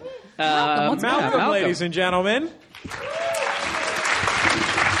is. Malcolm, Malcolm, ladies and gentlemen.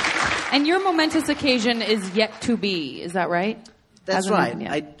 And your momentous occasion is yet to be. Is that right? That's Hasn't right. happened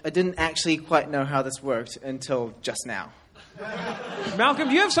yet. I didn't actually quite know how this worked until just now. Malcolm,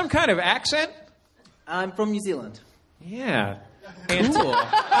 do you have some kind of accent? I'm from New Zealand. Yeah. Cool.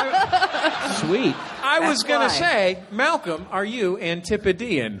 Sweet. I was going to why. say, Malcolm, are you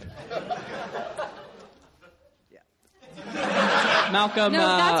Antipodean? Malcolm. No,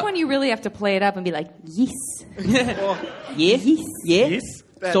 that's when you really have to play it up and be like, yes. Yes. Yes.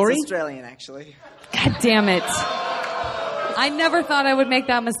 That's Sorry. Australian, actually. God damn it. I never thought I would make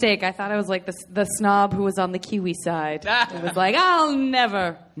that mistake. I thought I was like the snob who was on the Kiwi side. It was like, I'll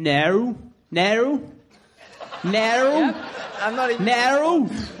never. No. I'm not even...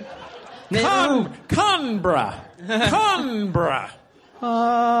 No. Canberra. Canberra.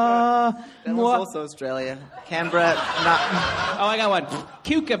 That was also Australia. Canberra, not... Oh, I got one.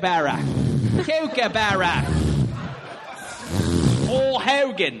 Kookaburra. Paul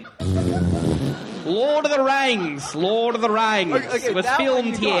Hogan. Lord of the Rings. Okay, Was that one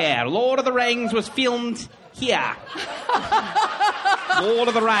filmed you got. here. Lord of the Rings was filmed here. Lord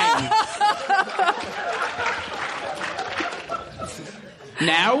of the Rings.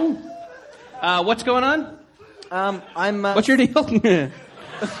 Now? What's going on? I'm... What's your deal?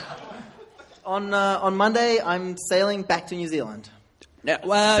 On Monday, I'm sailing back to New Zealand.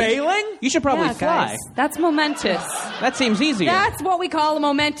 Sailing? You should probably Yeah, fly. guys. That's momentous. That seems easier. That's what we call a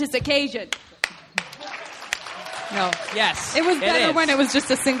momentous occasion. No. Yes. It was better is. when it was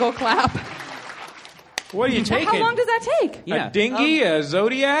just a single clap. What are you taking? How long does that take? Yeah. A dinghy? A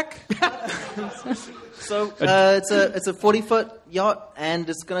Zodiac? So it's a 40-foot yacht, and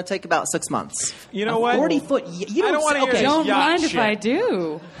it's going to take about 6 months. You know what? 40-foot. You I don't want to hear okay. this Don't yacht mind shit. if I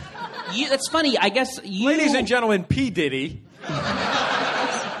do. That's funny. I guess you... Ladies and gentlemen, P. Diddy.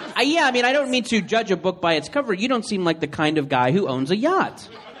 Yeah, I mean, I don't mean to judge a book by its cover. You don't seem like the kind of guy who owns a yacht.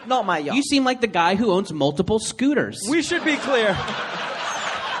 Not my yacht. You seem like the guy who owns multiple scooters. We should be clear.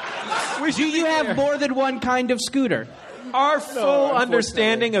 Do you have more than one kind of scooter? Our full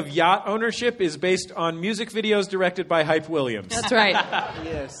understanding of yacht ownership is based on music videos directed by Hype Williams. That's right.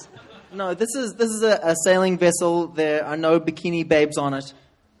 Yes. No, this is a sailing vessel. There are no bikini babes on it.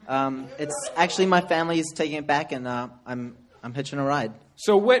 It's actually my family is taking it back, and I'm hitching a ride.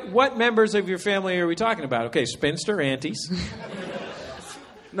 So what members of your family are we talking about? Okay, spinster aunties.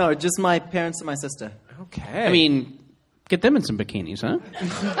 No, just my parents and my sister. Okay. I mean, get them in some bikinis, huh?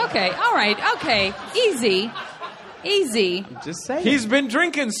 Okay, all right, okay. Easy. Just saying. He's been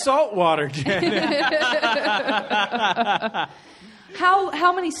drinking salt water, Janet.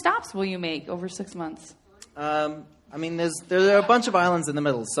 How many stops will you make over 6 months? I mean, there are a bunch of islands in the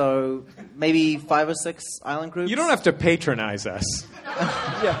middle, so maybe 5 or 6 island groups. You don't have to patronize us.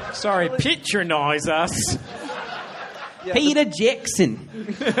 Yeah. Sorry, patronize us. Yeah, Peter Jackson.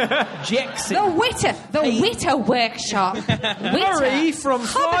 The Witter Workshop. Murray from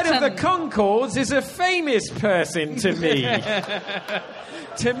Flight of the Hobbiton. Conchords is a famous person to me.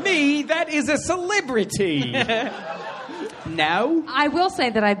 To me, that is a celebrity. No? I will say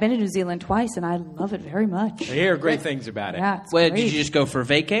that I've been to New Zealand twice, and I love it very much. I hear great things about it. Yeah, it's Well, great. did you just go for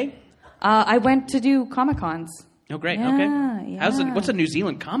vacay? I went to do Comic-Cons. Oh, great. Yeah, Okay. yeah. What's a New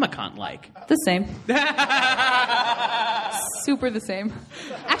Zealand Comic-Con like? The same. Super the same.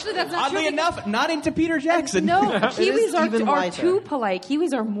 Actually, that's not Oddly true. enough, not into Peter Jackson. No, is Kiwis even are whiter. too polite.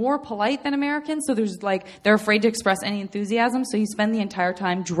 Kiwis are more polite than Americans, so they're afraid to express any enthusiasm, so you spend the entire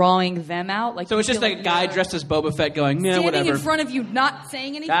time drawing them out. Like So it's you just feel like a guy you're dressed as Boba Fett going, yeah, standing whatever. in front of you, not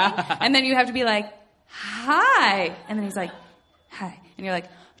saying anything, and then you have to be like, hi, and then he's like, hi, and you're like,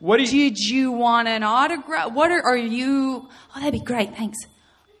 What do you- did you want an autograph? What are you? Oh, that'd be great, thanks.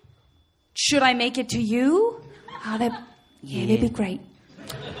 Should I make it to you? Oh, that'd be great.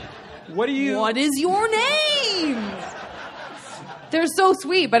 What do you... What is your name? They're so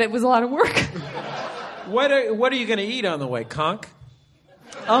sweet, but it was a lot of work. What are you going to eat on the way? Conch?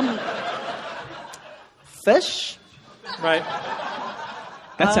 Fish? Right.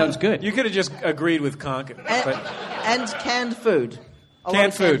 That sounds good. You could have just agreed with Conch. But And canned food. A lot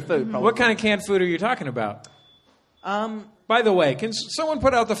canned of food. probably. What kind of canned food are you talking about? By the way, can someone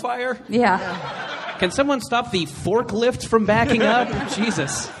put out the fire? Yeah. Can someone stop the forklift from backing up?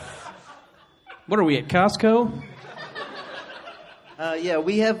 Jesus. What are we, at Costco? Yeah,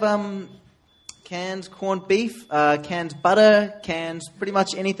 we have canned corned beef, canned butter, canned pretty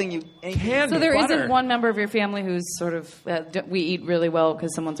much anything. Canned So there butter. isn't one member of your family who's sort of we eat really well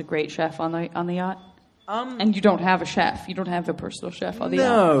because someone's a great chef on the yacht. And you don't have a chef. You don't have a personal chef on the yacht.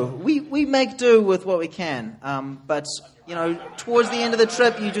 No, we make do with what we can. But towards the end of the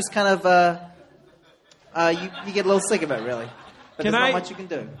trip, you just kind of you get a little sick of it, really. But there's not much you can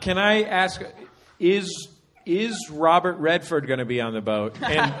do. Can I ask, is Robert Redford going to be on the boat?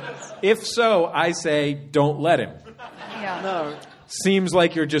 And if so, I say don't let him. Yeah. No. Seems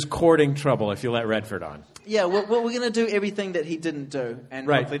like you're just courting trouble if you let Redford on. Yeah, we're going to do everything that he didn't do, and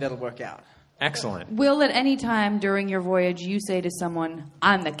Right. hopefully that'll work out. Excellent. Will at any time during your voyage you say to someone,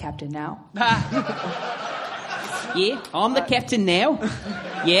 "I'm the captain now"? Yeah, I'm the captain now.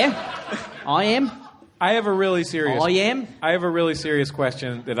 Yeah, I am. I have a really serious. I am. I have a really serious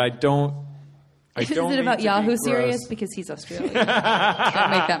question that I don't. Is it mean about to be Yahoo gross. serious? Because he's Australian. Don't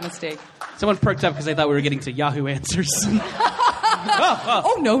make that mistake. Someone perked up because they thought we were getting to Yahoo Answers.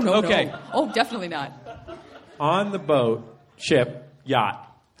 Oh, no. Okay. No. Oh, definitely not. On the boat, ship, yacht.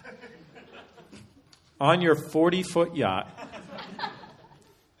 On your 40-foot yacht.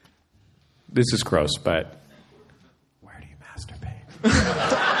 This is gross, but where do you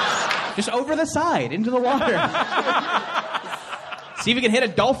masturbate? Just over the side, into the water. See if we can hit a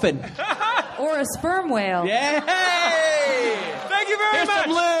dolphin. Or a sperm whale. Yay! Thank you very Here's much.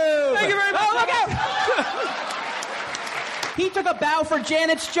 some lube. Thank you very much. Oh, look out! He took a bow for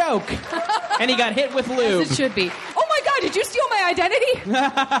Janet's joke, and he got hit with lube. It should be. Oh my God! Did you steal my identity?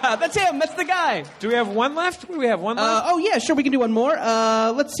 That's him. That's the guy. Do we have one left? Do we have one left? Oh yeah, sure. We can do one more.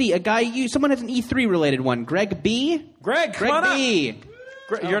 Let's see. Someone has an E3 related one. Greg B. Greg, come Greg on up. B.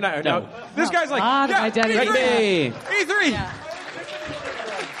 You're not. No. This guy's like, Lot of yeah, identity. Greg B. E3.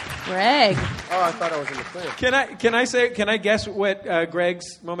 Greg. Oh, I thought I was in the clear. Can I guess what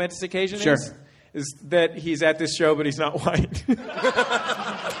Greg's momentous occasion Sure. is? Is that he's at this show, but he's not white.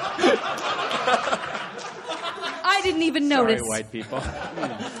 I didn't even Sorry, notice. white people.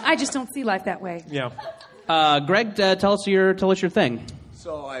 I just don't see life that way. Yeah. Greg, tell us your thing.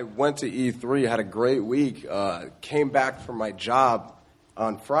 So I went to E3, had a great week, came back from my job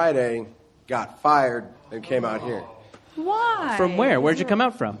on Friday, got fired, and came out here. Why? From where? Where'd you come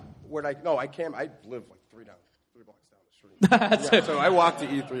out from? I live like 3 blocks down the street. So I walked to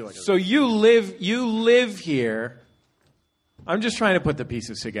E3 like. So you live here. I'm just trying to put the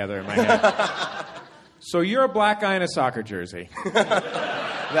pieces together in my head. So you're a black guy in a soccer jersey.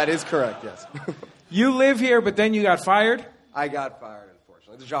 That is correct, yes. You live here, but then you got fired? I got fired,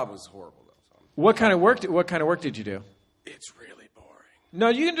 unfortunately. The job was horrible, though. So. What kind of work did you do? It's really boring. No,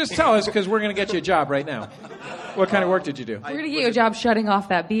 you can just tell us because we're going to get you a job right now. What kind of work did you do? We're going to get you a job shutting off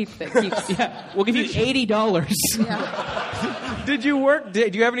that beep that keeps... Yeah, we'll give you $80. Yeah. Did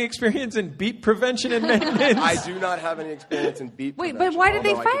you have any experience in beep prevention and maintenance? I do not have any experience in beep Wait, prevention, but why did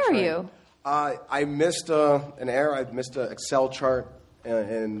they although I could fire train. you? I missed an error. I missed an Excel chart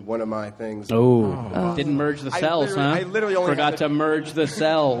in one of my things. Oh. Didn't merge the cells, huh? I literally only forgot to merge the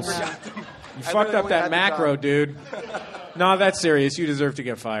cells. You fucked up that macro, dude. No, that's serious. You deserve to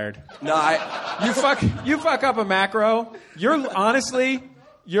get fired. No, You fuck up a macro. You're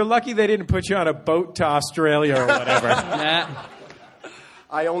lucky they didn't put you on a boat to Australia or whatever.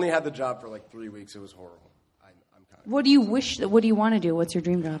 I only had the job for like 3 weeks. It was horrible. What do you want to do? What's your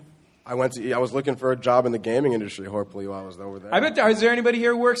dream job? I was looking for a job in the gaming industry, hopefully, while I was over there. I bet. Is there anybody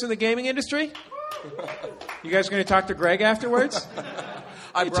here who works in the gaming industry? You guys going to talk to Greg afterwards?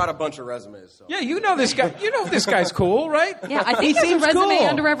 I brought a bunch of resumes. So. Yeah, you know this guy. You know this guy's cool, right? Yeah, I think there's a resume cool.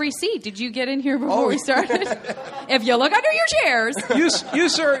 under every seat. Did you get in here before we started? If you look under your chairs. You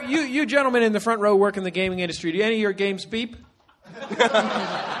sir, you gentlemen in the front row work in the gaming industry. Do any of your games beep?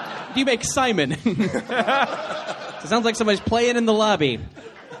 Do you make Simon? It sounds like somebody's playing in the lobby.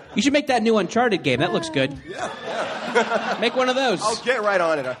 You should make that new Uncharted game. That looks good. Yeah. Make one of those. I'll get right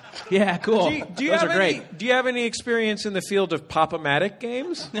on it. Yeah, cool. Do you those have are great. Do you have any experience in the field of pop-o-matic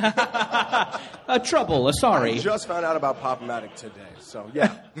games? Sorry. I just found out about Pop-O-Matic today, so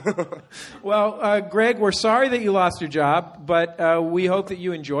yeah. Well, Greg, we're sorry that you lost your job, but we hope that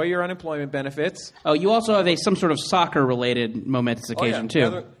you enjoy your unemployment benefits. Oh, you also have some sort of soccer-related momentous occasion,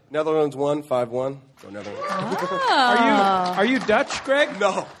 too. Netherlands won 5-1. Go Netherlands. Are you Dutch, Greg?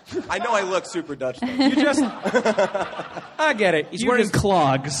 No. I know I look super Dutch, though. You just... I get it. He's wearing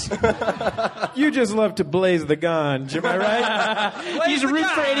clogs. You just love to blaze the ganj, am I right? He's root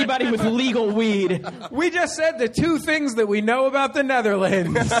for anybody with legal weed. We just said the two things that we know about the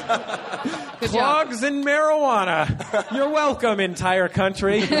Netherlands. Clogs and marijuana. You're welcome, entire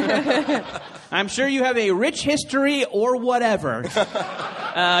country. I'm sure you have a rich history or whatever.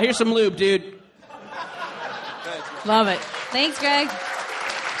 Here's some lube, dude. Love it. Thanks, Greg.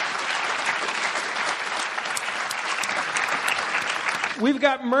 We've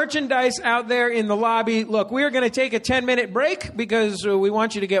got merchandise out there in the lobby. Look, we are going to take a 10-minute break because we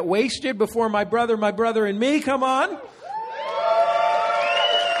want you to get wasted before my brother, and me come on.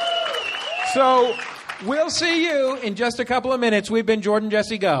 So we'll see you in just a couple of minutes. We've been Jordan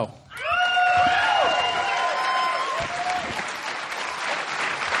Jesse Go.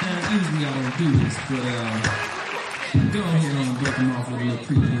 Usually I don't do this, but go ahead and break them off with a little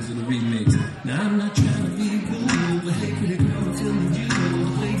previews of the remix. Now I'm not trying to be cool, but hey, pretty girl, I'm feeling you. The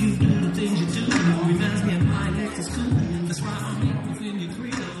way you do the things you do reminds me of my ex is cool. That's why I'm making you feel your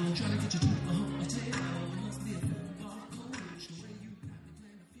freedom. Trying to get you to a hotel. Must be a football coach. The way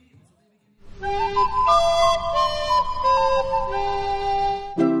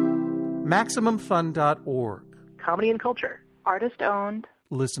you MaximumFun.org. Comedy and culture. Artist owned.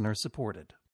 Listener supported.